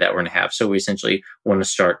the data that we're going to have. So we essentially want to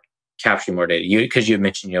start capturing more data. Because you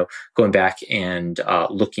mentioned, going back and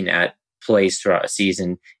looking at plays throughout a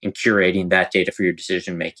season and curating that data for your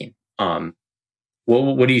decision making.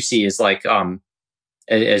 What do you see as, like,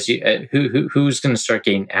 as you who's going to start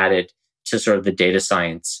getting added to sort of the data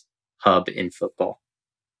science hub in football?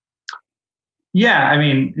 Yeah, I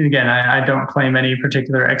mean, again, I don't claim any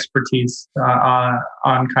particular expertise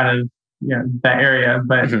on kind of that area,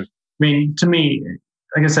 but I mean, to me,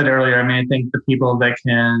 like I said earlier, I mean, I think the people that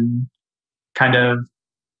can kind of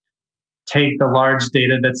take the large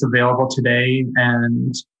data that's available today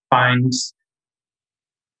and find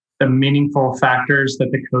the meaningful factors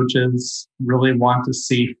that the coaches really want to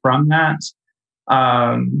see from that.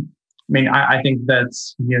 I mean, I think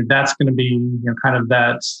that's going to be kind of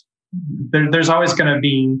that. There's always going to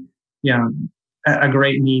be a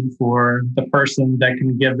great need for the person that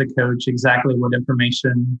can give the coach exactly what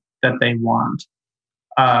information that they want.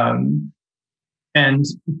 And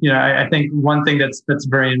I think one thing that's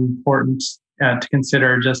very important to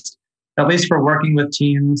consider, just at least for working with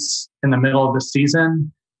teams in the middle of the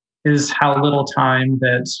season, is how little time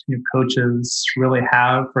that coaches really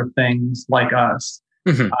have for things like us,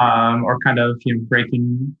 or kind of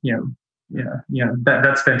breaking.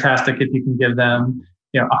 That's fantastic if you can give them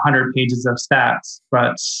 100 pages of stats,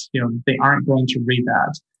 but they aren't going to read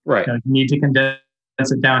that. Right. You need to condense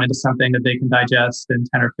it down into something that they can digest in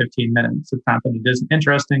 10 or 15 minutes. It's not that it isn't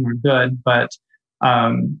interesting or good, but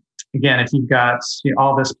again, if you've got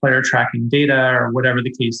all this player tracking data or whatever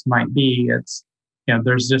the case might be, it's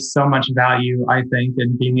there's just so much value, I think,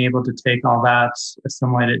 in being able to take all that,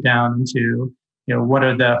 assimilate it down into what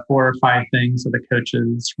are the 4 or 5 things that the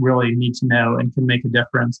coaches really need to know and can make a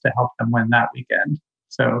difference to help them win that weekend.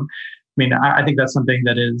 So, I mean, I think that's something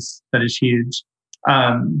that is huge.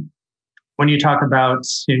 When you talk about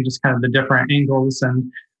just kind of the different angles,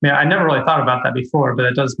 and I never really thought about that before, but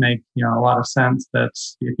it does make a lot of sense that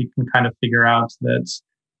if you can kind of figure out that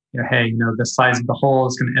hey, the size of the hole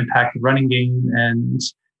is going to impact the running game, and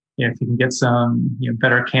if you can get some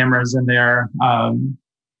better cameras in there,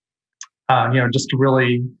 just to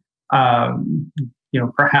really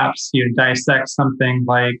perhaps dissect something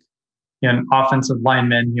like an offensive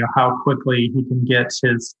lineman, how quickly he can get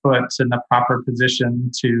his foot in the proper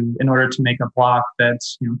position in order to make a block that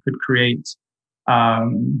could create a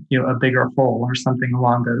bigger hole or something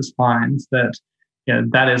along those lines. That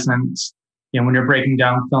that isn't when you're breaking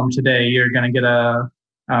down film today, you're going to get a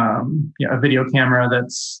video camera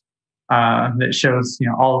that shows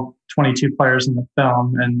all 22 players in the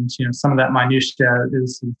film, and some of that minutia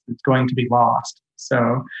is going to be lost.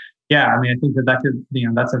 So yeah, I mean, I think that could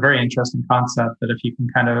that's a very interesting concept, that if you can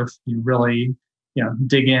kind of really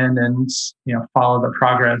dig in and follow the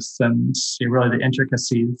progress and really the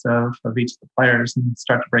intricacies of each of the players and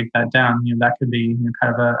start to break that down, that could be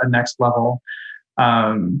kind of a next level,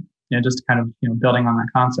 just kind of building on that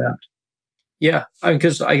concept. Yeah,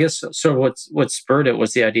 because I guess sort of what spurred it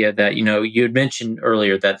was the idea that you had mentioned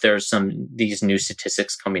earlier that there's these new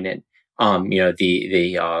statistics coming in,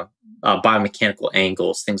 the biomechanical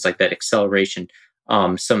angles, things like that, acceleration,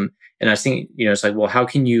 and I was thinking, it's like, well, how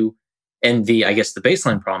can you? And I guess the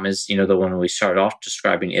baseline problem is, the one we started off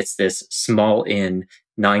describing. It's this small in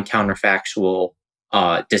non-counterfactual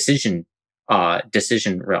decision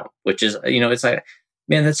realm, which is it's like,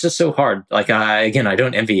 man, that's just so hard. Like, I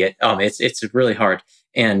don't envy it. It's really hard.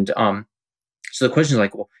 And so the question is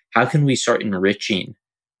like, well, how can we start enriching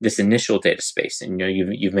this initial data space? And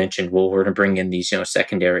you've mentioned, well, we're going to bring in these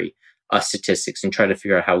secondary statistics and try to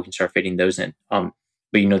figure out how we can start fitting those in. But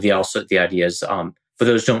the idea is, but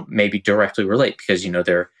those don't maybe directly relate, because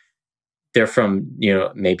they're from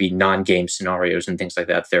maybe non-game scenarios and things like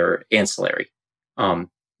that. They're ancillary. And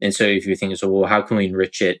so if you think, well, how can we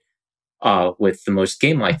enrich it with the most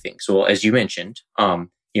game-like things? Well, as you mentioned,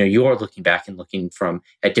 you are looking back and looking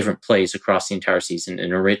at different plays across the entire season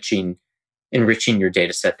and enriching your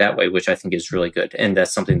data set that way, which I think is really good. And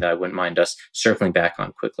that's something that I wouldn't mind us circling back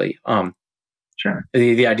on quickly. Sure.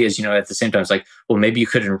 The idea is, at the same time, it's like, well, maybe you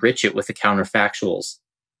could enrich it with the counterfactuals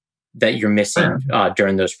that you're missing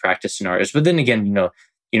during those practice scenarios. But then again,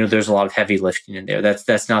 there's a lot of heavy lifting in there.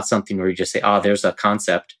 That's not something where you just say, there's a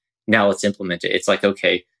concept, now let's implement it. It's like,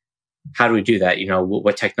 okay, how do we do that?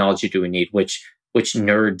 What technology do we need? Which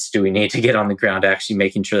nerds do we need to get on the ground actually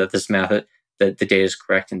making sure that this math, that the data is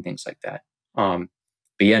correct and things like that. But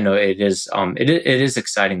yeah, no, it is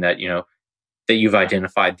exciting that, that you've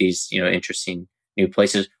identified these, interesting new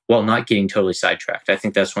places while not getting totally sidetracked. I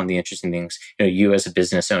think that's one of the interesting things, you as a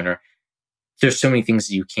business owner, there's so many things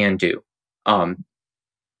that you can do. How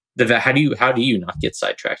do you not get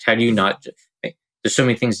sidetracked? How do you not, there's so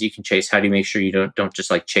many things that you can chase. How do you make sure you don't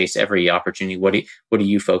just like chase every opportunity? What do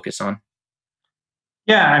you focus on?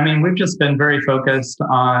 Yeah, I mean, we've just been very focused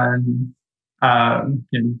on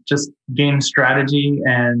just game strategy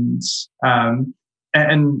and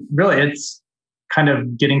really it's kind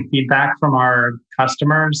of getting feedback from our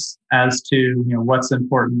customers as to what's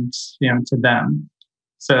important to them.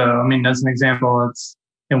 So I mean, as an example, it's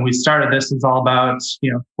we started this is all about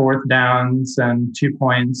fourth downs and 2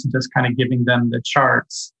 points, and just kind of giving them the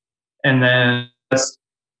charts, and then just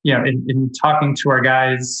in talking to our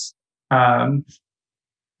guys,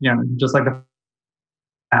 just like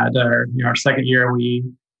at our second year,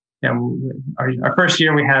 our first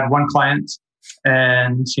year we had one client,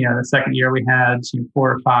 and the second year we had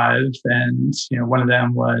 4 or 5, and one of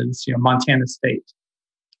them was Montana State.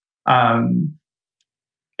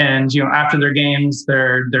 And after their games,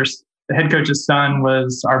 the head coach's son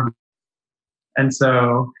was and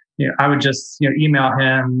so I would just email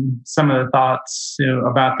him some of the thoughts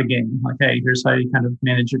about the game, like, hey, here's how you kind of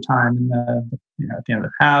manage your time in the at the end of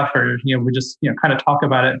the half, or we just kind of talk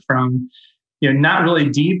about it from not really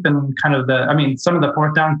deep and kind of some of the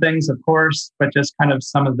fourth down things, of course, but just kind of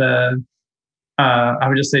some of the I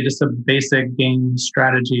would just say just a basic game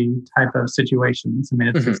strategy type of situations. I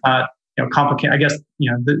mean, it's not complicated. I guess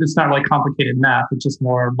it's not really complicated math. It's just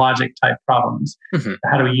more logic type problems.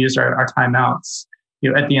 How do we use our timeouts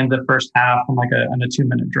at the end of the first half on a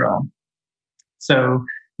 2-minute drill? So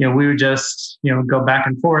we would just go back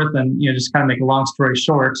and forth, and just kind of make a long story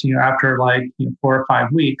short. After 4 or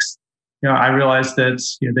 5 weeks, I realized that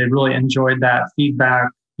they really enjoyed that feedback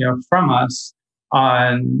from us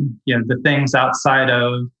on the things outside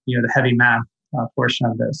of the heavy math portion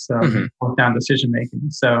of this, so both down decision making.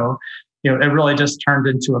 So it really just turned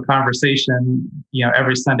into a conversation.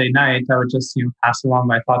 Every Sunday night, I would just pass along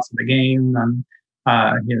my thoughts of the game, and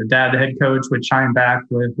Dad, the head coach, would chime back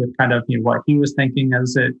with kind of what he was thinking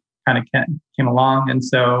as it kind of came along. And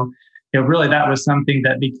so really that was something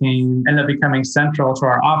that ended up becoming central to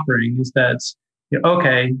our offering, is that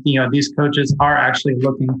okay, these coaches are actually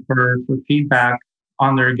looking for feedback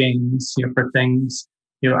on their games, for things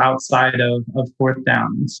outside of fourth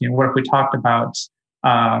downs. What if we talked about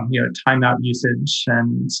timeout usage,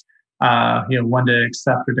 and when to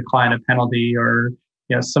accept or decline a penalty, or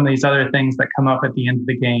some of these other things that come up at the end of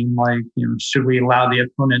the game, like should we allow the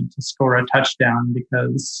opponent to score a touchdown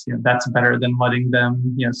because that's better than letting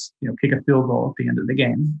them kick a field goal at the end of the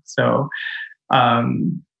game. So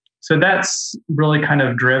so that's really kind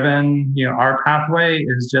of driven our pathway,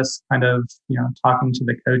 is just kind of talking to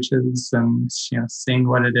the coaches and seeing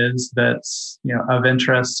what it is that's of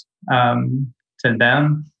interest to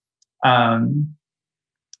them.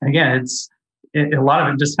 Again, a lot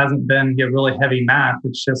of it just hasn't been really heavy math.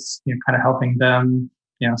 It's just kind of helping them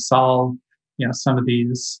solve some of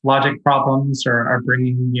these logic problems, or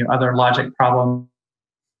bringing other logic problems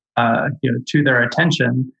to their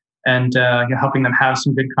attention, and helping them have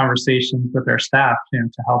some good conversations with their staff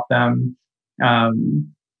to help them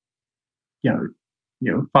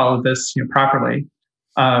follow this properly.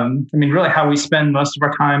 I mean, really, how we spend most of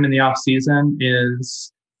our time in the off season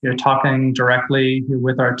is talking directly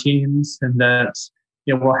with our teams, and that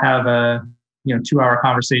we'll have a 2-hour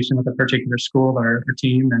conversation with a particular school or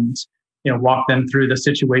team, and walk them through the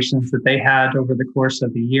situations that they had over the course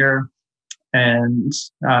of the year, and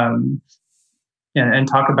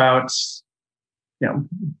talk about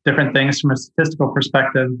different things from a statistical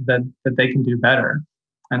perspective that they can do better.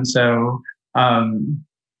 And so I'm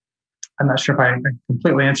not sure if I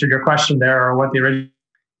completely answered your question there, or what the original.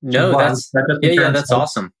 No, that's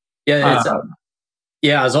awesome. Yeah, it's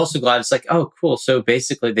I was also glad. It's like, oh, cool. So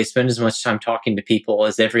basically, they spend as much time talking to people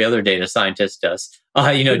as every other data scientist does.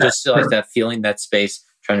 Just like that feeling, that space,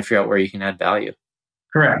 trying to figure out where you can add value.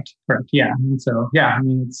 Correct. Yeah. And so, I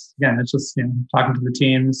mean, it's just talking to the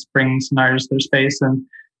teams, bringing scenarios to their space, and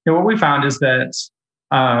what we found is that,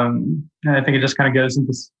 and I think it just kind of goes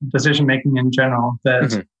into decision making in general,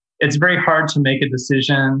 that it's very hard to make a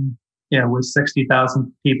decision with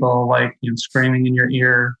 60,000 people screaming in your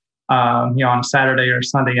ear on a Saturday or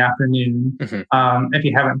Sunday afternoon, Hmm. if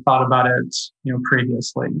you haven't thought about it,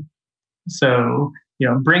 previously. So,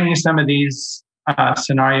 bringing some of these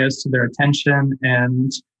scenarios to their attention,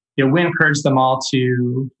 and we encourage them all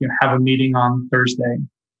to have a meeting on Thursday.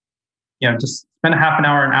 Just spend a half an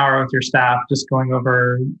hour with your staff, just going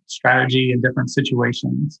over strategy in different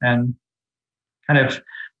situations, and kind of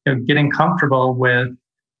getting comfortable with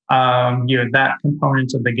that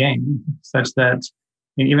component of the game, such that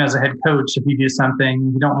even as a head coach, if you do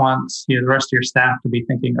something, you don't want the rest of your staff to be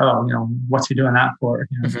thinking, "Oh, what's he doing that for?"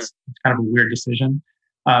 Hmm. It's kind of a weird decision.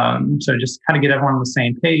 So just kind of get everyone on the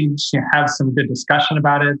same page, have some good discussion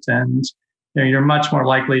about it, and you're much more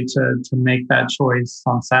likely to make that choice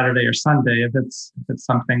on Saturday or Sunday if it's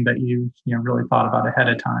something that you really thought about ahead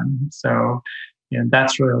of time. So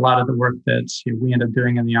that's really a lot of the work that we end up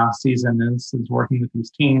doing in the off season is working with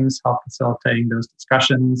these teams, help facilitating those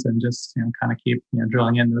discussions, and just kind of keep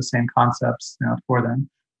drilling in those same concepts for them.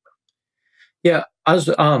 Yeah,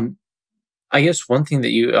 I guess one thing that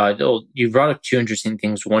you brought up two interesting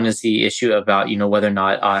things. One is the issue about whether or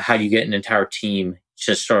not how do you get an entire team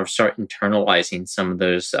to sort of start internalizing some of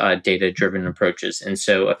those data driven approaches, and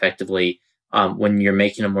so effectively when you're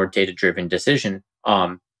making a more data driven decision,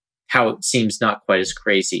 how it seems not quite as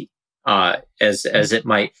crazy as it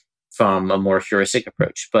might from a more heuristic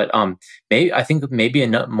approach. But maybe I think maybe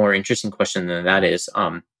a more interesting question than that is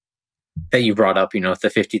that you brought up,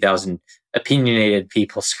 the 50,000 opinionated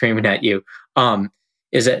people screaming at you,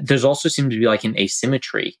 is that there's also seems to be like an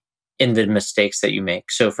asymmetry in the mistakes that you make.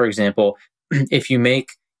 So, for example, if you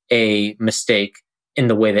make a mistake in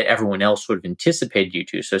the way that everyone else would have anticipated you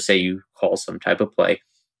to, so say you call some type of play,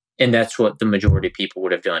 and that's what the majority of people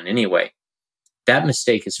would have done anyway, that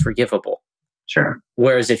mistake is forgivable. Sure.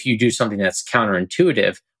 Whereas if you do something that's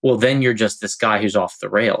counterintuitive, well, then you're just this guy who's off the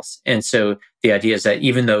rails. And so the idea is that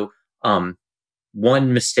even though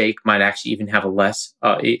one mistake might actually even have a less,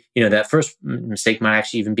 that first mistake might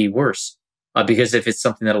actually even be worse. Because if it's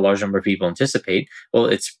something that a large number of people anticipate, well,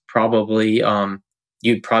 it's probably,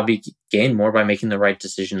 you'd probably gain more by making the right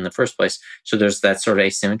decision in the first place. So there's that sort of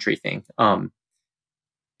asymmetry thing.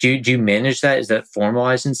 Do you manage that? Is that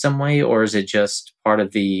formalized in some way, or is it just part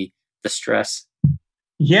of the stress?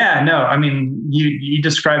 Yeah, no, I mean, you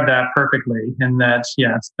described that perfectly in that,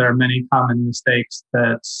 yes, there are many common mistakes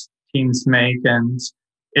that teams make, and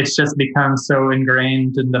it's just become so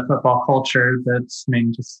ingrained in the football culture that,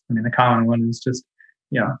 the common one is just,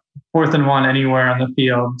 4th and 1 anywhere on the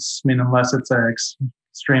field. Unless it's an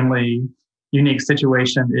extremely unique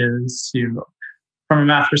situation, is from a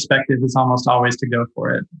math perspective, is almost always to go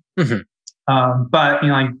for it. Hmm. But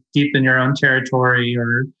like deep in your own territory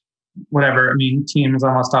or whatever, teams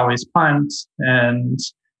almost always punt, and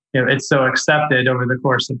it's so accepted over the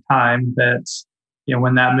course of time that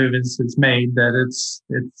when that move is made, that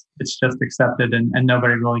it's just accepted, and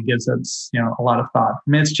nobody really gives it a lot of thought.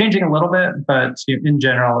 It's changing a little bit, but in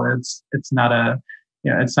general, it's not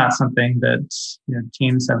it's not something that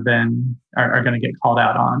teams are going to get called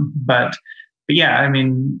out on. But yeah,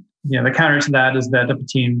 the counter to that is that if a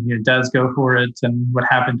team does go for it and what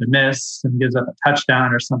happened to miss and gives up a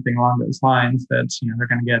touchdown or something along those lines, that they're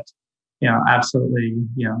going to get absolutely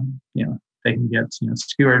they can get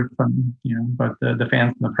skewered from both the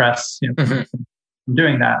fans and the press Hmm. from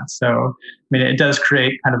doing that. So it does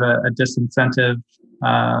create kind of a disincentive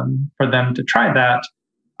for them to try that.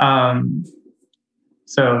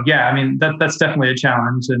 So yeah, that's definitely a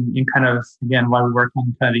challenge, and kind of again why we work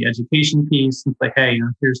on kind of the education piece. It's like, hey,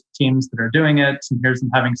 here's teams that are doing it, and here's them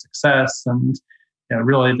having success, and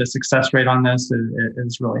really the success rate on this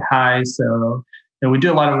is really high. So we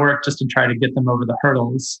do a lot of work just to try to get them over the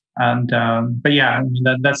hurdles. And but yeah,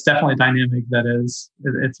 that's definitely a dynamic that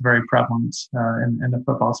it's very prevalent in the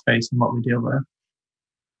football space and what we deal with.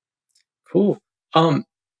 Cool.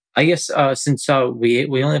 I guess since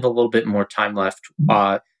we only have a little bit more time left,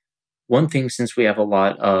 one thing, since we have a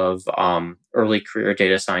lot of early career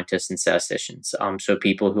data scientists and statisticians, so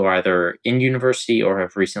people who are either in university or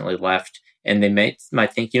have recently left, and they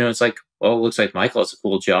might think, it's like, well, it looks like Michael has a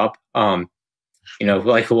cool job.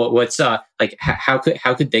 Like what's like how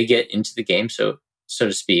could they get into the game, so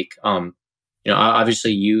to speak?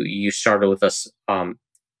 Obviously you started with us,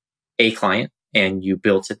 a client, and you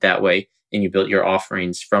built it that way, and you built your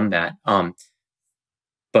offerings from that.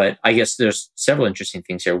 But I guess there's several interesting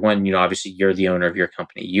things here. One, obviously you're the owner of your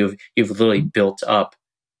company. You've literally built up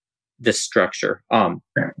this structure. And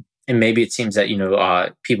maybe it seems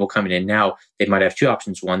that people coming in now, they might have two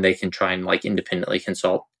options. One, they can try and like independently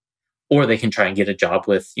consult, or they can try and get a job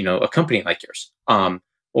with a company like yours,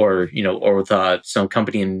 or with some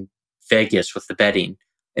company in Vegas with the betting.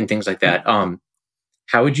 and things like that.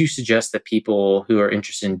 How would you suggest that people who are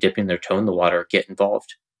interested in dipping their toe in the water get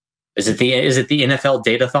involved? Is it the NFL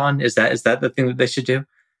Datathon? Is that the thing that they should do?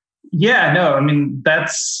 Yeah, no,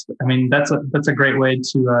 that's a great way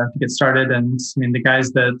to get started. And I mean, the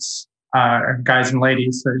guys that are guys and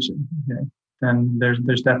ladies, so then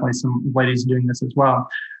there's definitely some ladies doing this as well.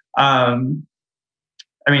 Um,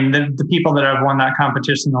 I mean, the people that have won that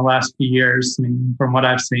competition in the last few years, I mean, from what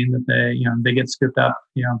I've seen, that they get scooped up,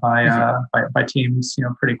 by teams,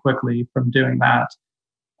 pretty quickly from doing that.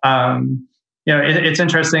 Um, it's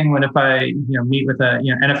interesting when if I meet with a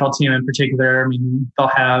NFL team in particular. I mean, they'll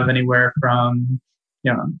have anywhere from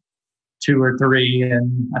two or three,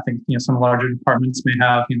 and I think some larger departments may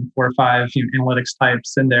have four or five analytics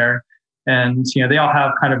types in there, and they all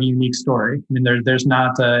have kind of a unique story. I mean, there's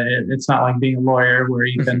not it's not like being a lawyer where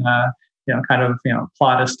you can kind of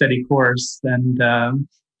plot a steady course and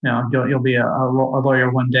you'll be a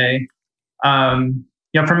lawyer one day.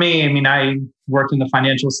 For me, I mean, I worked in the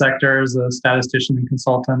financial sector as a statistician and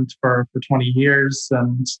consultant for 20 years,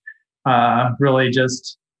 and really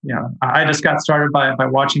just I just got started by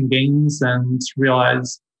watching games and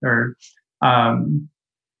realized, or some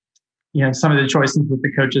of the choices that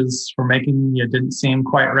the coaches were making didn't seem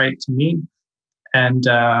quite right to me, and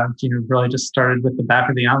really just started with the back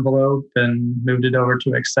of the envelope and moved it over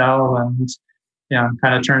to Excel, and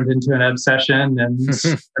kind of turned into an obsession and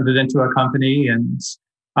turned it into a company, and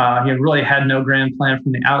really had no grand plan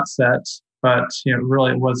from the outset, but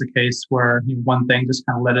really it was a case where one thing just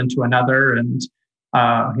kind of led into another, and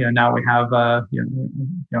now we have a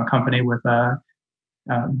company with a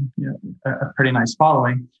pretty nice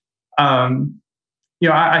following.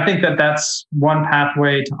 I think that that's one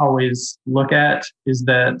pathway to always look at, is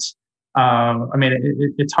that,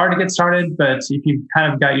 it's hard to get started, but if you've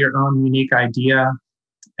kind of got your own unique idea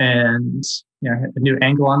and, a new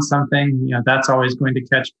angle on something, that's always going to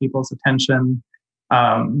catch people's attention.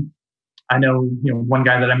 I know, one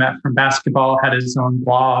guy that I met from basketball had his own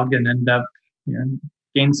blog and ended up,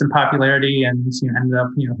 gained some popularity, and ended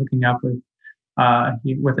up, hooking up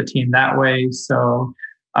with a team that way. So,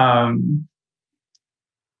 I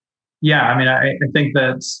think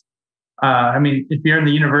that, if you're in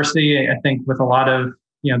the university, I think with a lot of,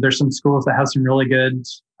 there's some schools that have some really good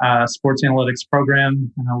sports analytics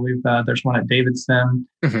program. There's one at Davidson.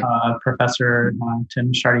 Professor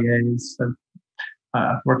Tim Chartier's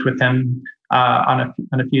worked with him on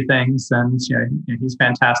a few things, and he's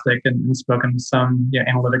fantastic, and spoken to some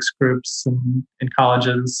analytics groups in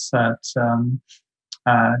colleges at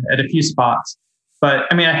a few spots.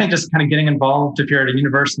 But I think just kind of getting involved if you're at a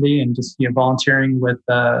university, and just volunteering with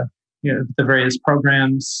the various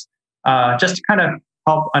programs, just to kind of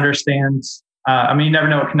help understand. You never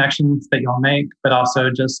know what connections that you'll make, but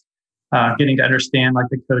also just getting to understand like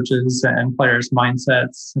the coaches and players'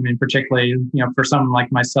 mindsets. Particularly for someone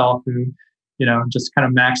like myself who just kind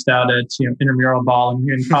of maxed out at intramural ball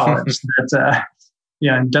in college, that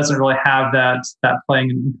doesn't really have that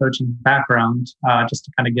playing and coaching background, just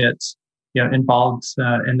to kind of get involved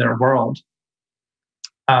in their world.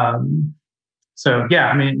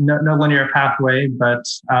 No linear pathway, but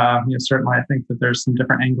certainly I think that there's some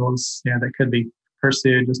different angles that could be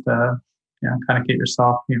pursued, just to kind of get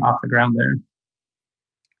yourself off the ground there.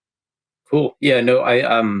 Cool. Yeah. No.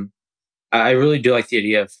 I really do like the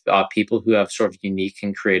idea of people who have sort of unique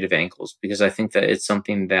and creative angles, because I think that it's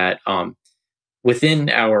something that within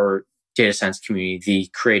our data science community, the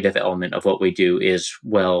creative element of what we do is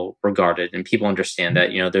well regarded, and people understand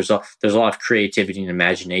that there's a lot of creativity and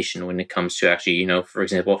imagination when it comes to actually for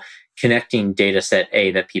example, connecting data set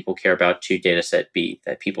A that people care about to data set B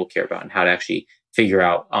that people care about, and how to actually figure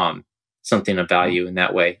out something of value in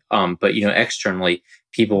that way. But externally,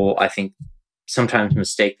 people I think sometimes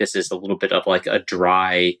mistake this as a little bit of like a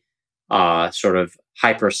dry sort of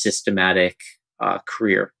hyper systematic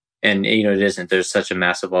career. And it isn't. There's such a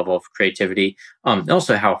massive level of creativity. And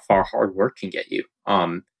also how far hard work can get you.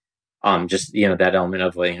 Just that element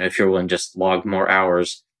of if you're willing to just log more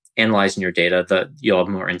hours analyzing your data, you'll have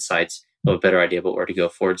more insights, you'll have a better idea about where to go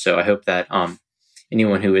forward. So I hope that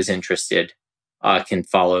anyone who is interested can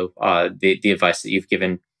follow the advice that you've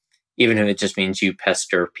given, even if it just means you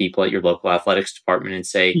pester people at your local athletics department and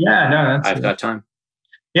say, "Yeah, no, I've got time."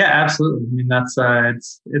 Yeah, absolutely. That's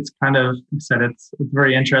it's kind of, like I said, it's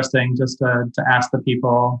very interesting just to ask the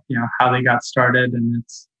people how they got started, and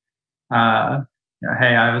it's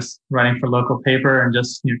hey, I was writing for local paper and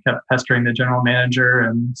just kept pestering the general manager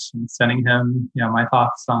and sending him my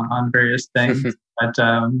thoughts on various things, but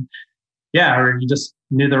or you just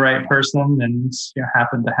knew the right person and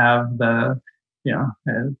happened to have the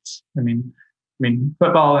mean,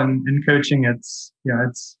 football and coaching, it's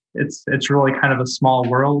really kind of a small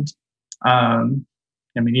world. I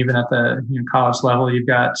mean, even at the college level, you've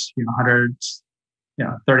got 100,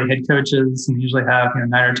 30 head coaches, and usually have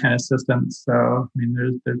 9 or 10 assistants. So I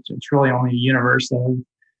mean, it's really only a universe of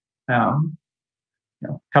a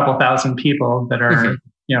couple thousand people that are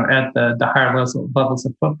at the higher levels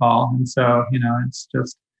of football, and so it's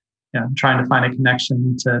just trying to find a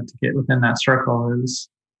connection to get within that circle is.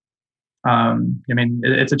 I mean,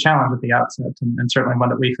 it's a challenge at the outset, and certainly one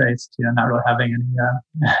that we faced. Not really having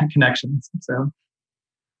any connections. So,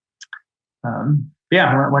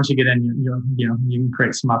 once you get in, you can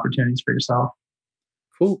create some opportunities for yourself.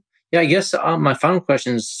 Cool. Yeah, I guess my final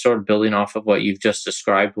question is sort of building off of what you've just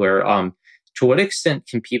described. Where, to what extent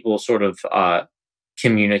can people sort of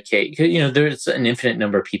communicate? There's an infinite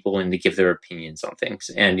number of people willing to give their opinions on things,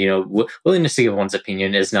 and willingness to give one's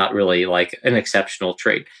opinion is not really like an exceptional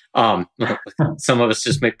trait. Some of us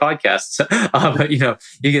just make podcasts, but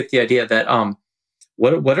you get the idea that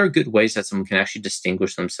what are good ways that someone can actually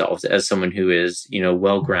distinguish themselves as someone who is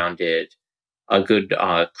well grounded, a good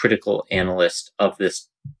critical analyst of this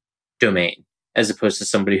domain, as opposed to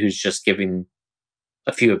somebody who's just giving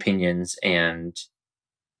a few opinions and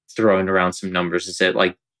throwing around some numbers. Is it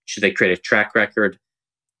like, should they create a track record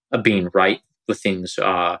of being right with things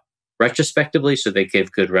retrospectively, so they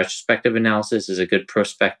give good retrospective analysis? Is it good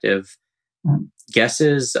prospective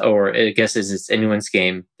guesses, or I guess it's anyone's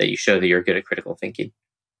game that you show that you're good at critical thinking,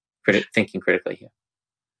 thinking critically here?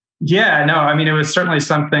 Yeah, no, I mean, it was certainly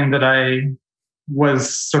something that I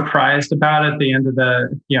was surprised about at the end of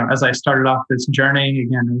as I started off this journey,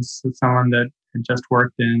 again, as someone that had just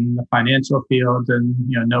worked in the financial field and,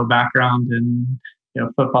 no background in,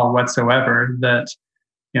 football whatsoever, that,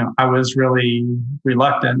 I was really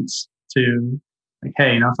reluctant to, like,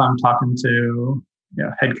 hey, if I'm talking to,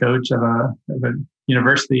 head coach of a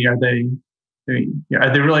university, are they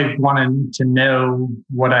really wanting to know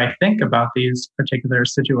what I think about these particular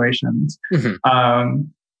situations? Mm-hmm.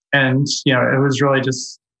 And, it was really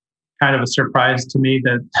just kind of a surprise to me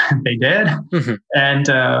that they did. Mm-hmm.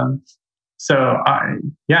 And so, I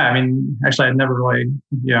mean, actually, I'd never really,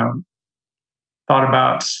 thought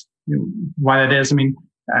about why that is. I mean,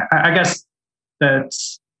 I guess that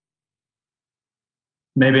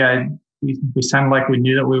maybe we sounded like we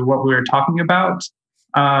knew what we were talking about.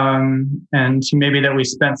 And maybe that we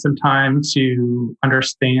spent some time to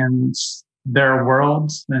understand their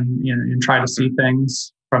worlds and try to see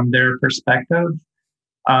things from their perspective.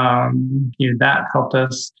 That helped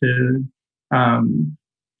us to, kind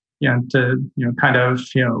of,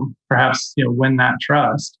 perhaps, win that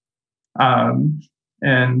trust.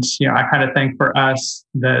 And, I kind of think for us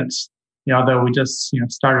that, although we just,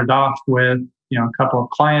 started off with, a couple of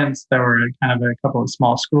clients that were kind of a couple of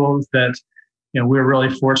small schools, that, we were really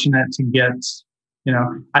fortunate to get,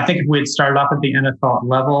 I think if we had started off at the NFL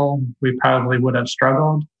level, we probably would have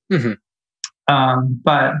struggled. Mm-hmm.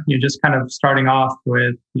 But just kind of starting off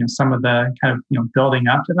with some of the kind of building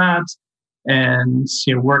up to that, and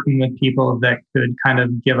working with people that could kind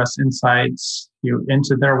of give us insights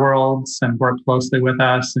into their worlds and work closely with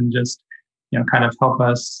us, and just kind of help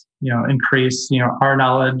us increase our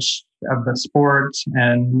knowledge of the sport,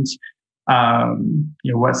 and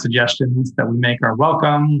what suggestions that we make are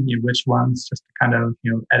welcome, which ones just to kind of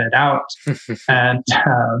edit out,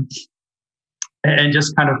 and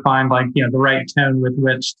just kind of find the right tone with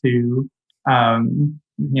which to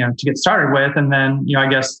to get started with. And then I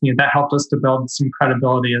guess that helped us to build some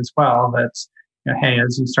credibility as well, that hey,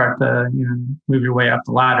 as you start to move your way up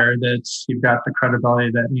the ladder, that you've got the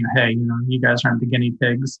credibility that hey, you guys aren't the guinea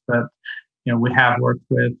pigs, but we have worked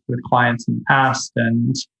with clients in the past,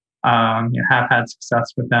 and have had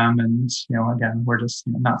success with them, and again, we're just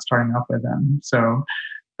not starting off with them. So,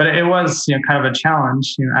 but it was kind of a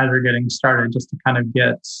challenge as we're getting started, just to kind of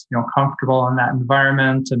get comfortable in that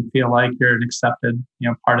environment and feel like you're an accepted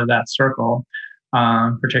part of that circle,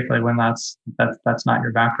 particularly when that's not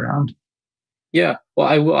your background. Yeah, well,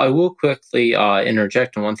 I will quickly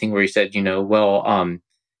interject on one thing where you said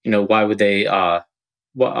why would they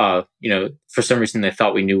for some reason they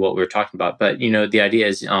thought we knew what we were talking about, but the idea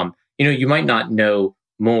is you might not know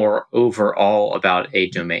more overall about a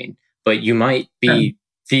domain, but you might be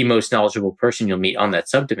the most knowledgeable person you'll meet on that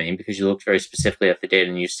subdomain, because you looked very specifically at the data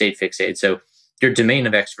and you stayed fixated. So your domain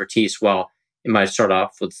of expertise, while it might start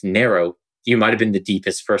off with narrow, you might have been the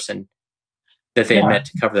deepest person that they had met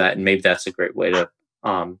to cover that, and maybe that's a great way to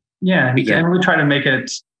begin. And we try to make it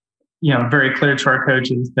very clear to our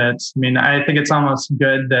coaches that, I think it's almost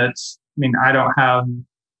good that, I don't have,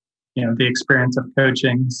 the experience of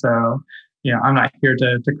coaching. So, I'm not here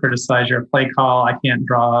to criticize your play call. I can't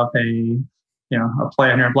draw up a play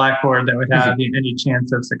on your blackboard that would have any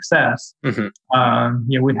chance of success. We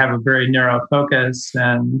have a very narrow focus,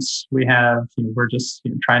 and we have, we're just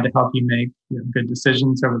trying to help you make good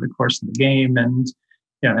decisions over the course of the game. And,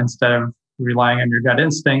 instead of relying on your gut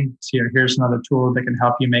instinct, here's another tool that can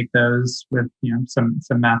help you make those with, some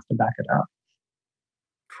math to back it up.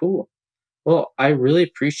 Cool. Well, I really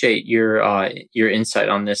appreciate your insight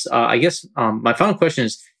on this. I guess my final question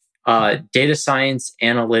is, data science,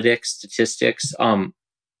 analytics, statistics. Do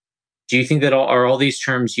you think that are all these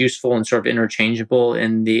terms useful and sort of interchangeable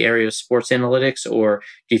in the area of sports analytics, or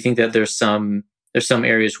do you think that there's some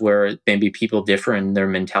areas where maybe people differ in their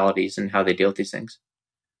mentalities and how they deal with these things?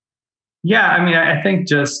 Yeah, I think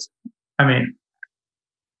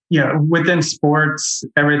within sports,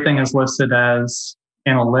 everything is listed as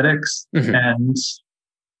analytics, and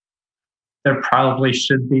there probably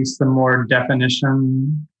should be some more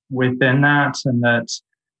definition within that, and that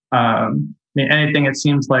anything it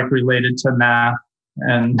seems like related to math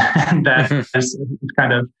and that is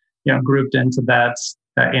kind of grouped into that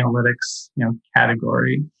analytics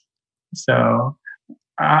category. So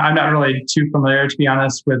I'm not really too familiar, to be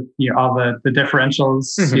honest, with all the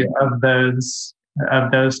differentials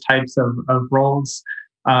of those types of roles.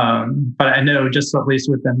 But I know, just at least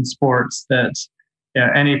within sports, that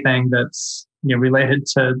anything that's related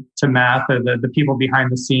to math, or the people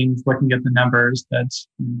behind the scenes looking at the numbers, that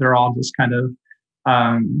they're all just kind of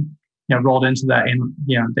rolled into that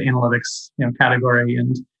the analytics category.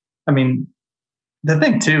 And the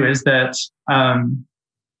thing too is that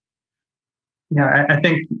I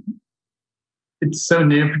think it's so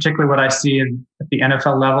new, particularly what I see at the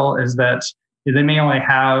NFL level, is that they may only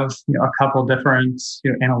have a couple different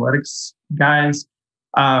analytics guys.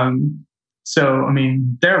 So,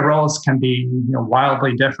 their roles can be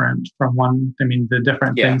wildly different from one. The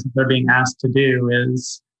different things that they're being asked to do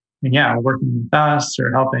is, working with us,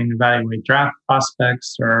 or helping evaluate draft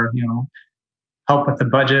prospects, or help with the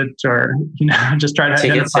budget, or just try to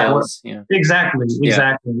ticket sales. Exactly.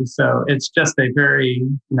 So it's just a very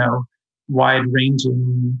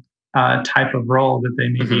wide-ranging type of role that they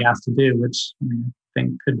may be asked to do, which I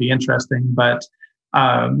think could be interesting. But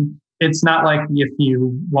it's not like if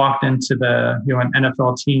you walked into an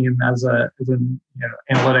NFL team as an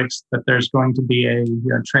analytics, that there's going to be a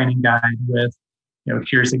training guide with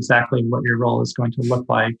here's exactly what your role is going to look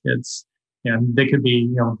like. It's they could be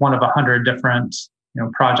one of 100 different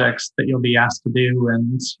projects that you'll be asked to do,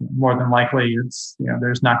 and more than likely it's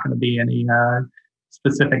there's not going to be any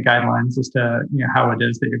specific guidelines as to how it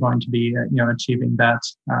is that you're going to be achieving that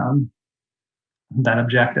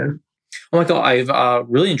objective. Oh, Michael, I've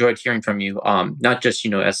really enjoyed hearing from you. Not just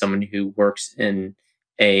as someone who works in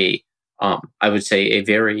I would say a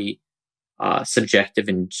very subjective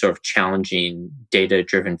and sort of challenging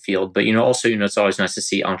data-driven field, but also it's always nice to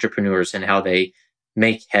see entrepreneurs and how they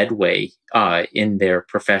make headway in their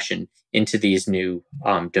profession into these new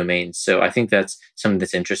domains. So I think that's something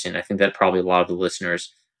that's interesting. I think that probably a lot of the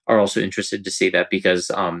listeners are also interested to see that, because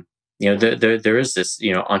there is this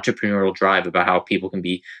entrepreneurial drive about how people can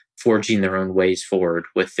be forging their own ways forward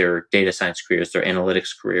with their data science careers, their analytics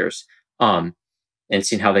careers, and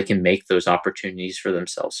seeing how they can make those opportunities for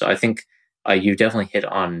themselves. So I think you definitely hit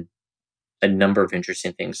on a number of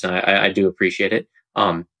interesting things, and I do appreciate it.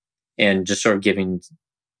 And just sort of giving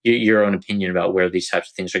your own opinion about where these types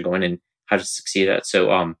of things are going and how to succeed at.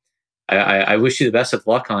 So I wish you the best of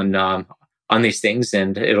luck on these things,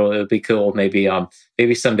 and it'll be cool. Maybe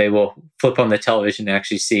someday we'll flip on the television and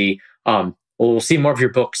actually see we'll see more of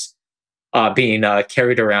your books being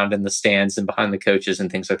carried around in the stands and behind the coaches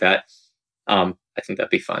and things like that. I think that'd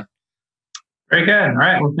be fun. Very good. All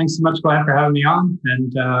right. Well, thanks so much, Glenn, for having me on,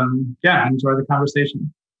 and enjoy the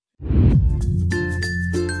conversation.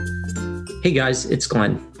 Hey guys, it's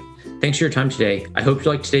Glenn. Thanks for your time today. I hope you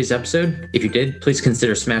liked today's episode. If you did, please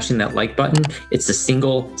consider smashing that like button. It's the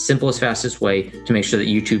single, simplest, fastest way to make sure that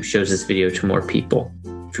YouTube shows this video to more people.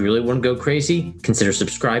 If you really want to go crazy, consider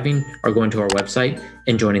subscribing or going to our website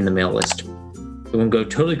and joining the mail list. If you want to go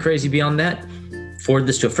totally crazy beyond that, forward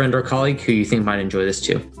this to a friend or colleague who you think might enjoy this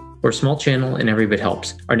too. We're a small channel and every bit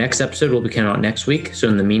helps. Our next episode will be coming out next week, so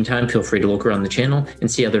in the meantime, feel free to look around the channel and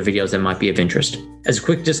see other videos that might be of interest. As a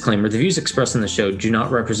quick disclaimer, the views expressed on the show do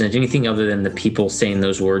not represent anything other than the people saying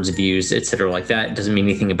those words, views, etc. like that. It doesn't mean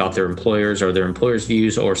anything about their employers or their employers'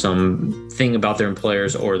 views, or something about their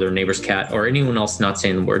employers or their neighbor's cat or anyone else not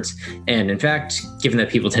saying the words. And in fact, given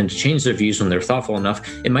that people tend to change their views when they're thoughtful enough,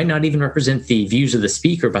 it might not even represent the views of the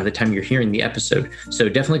speaker by the time you're hearing the episode. So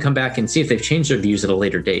definitely come back and see if they've changed their views at a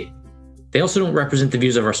later date. They also don't represent the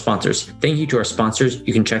views of our sponsors. Thank you to our sponsors.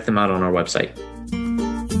 You can check them out on our website.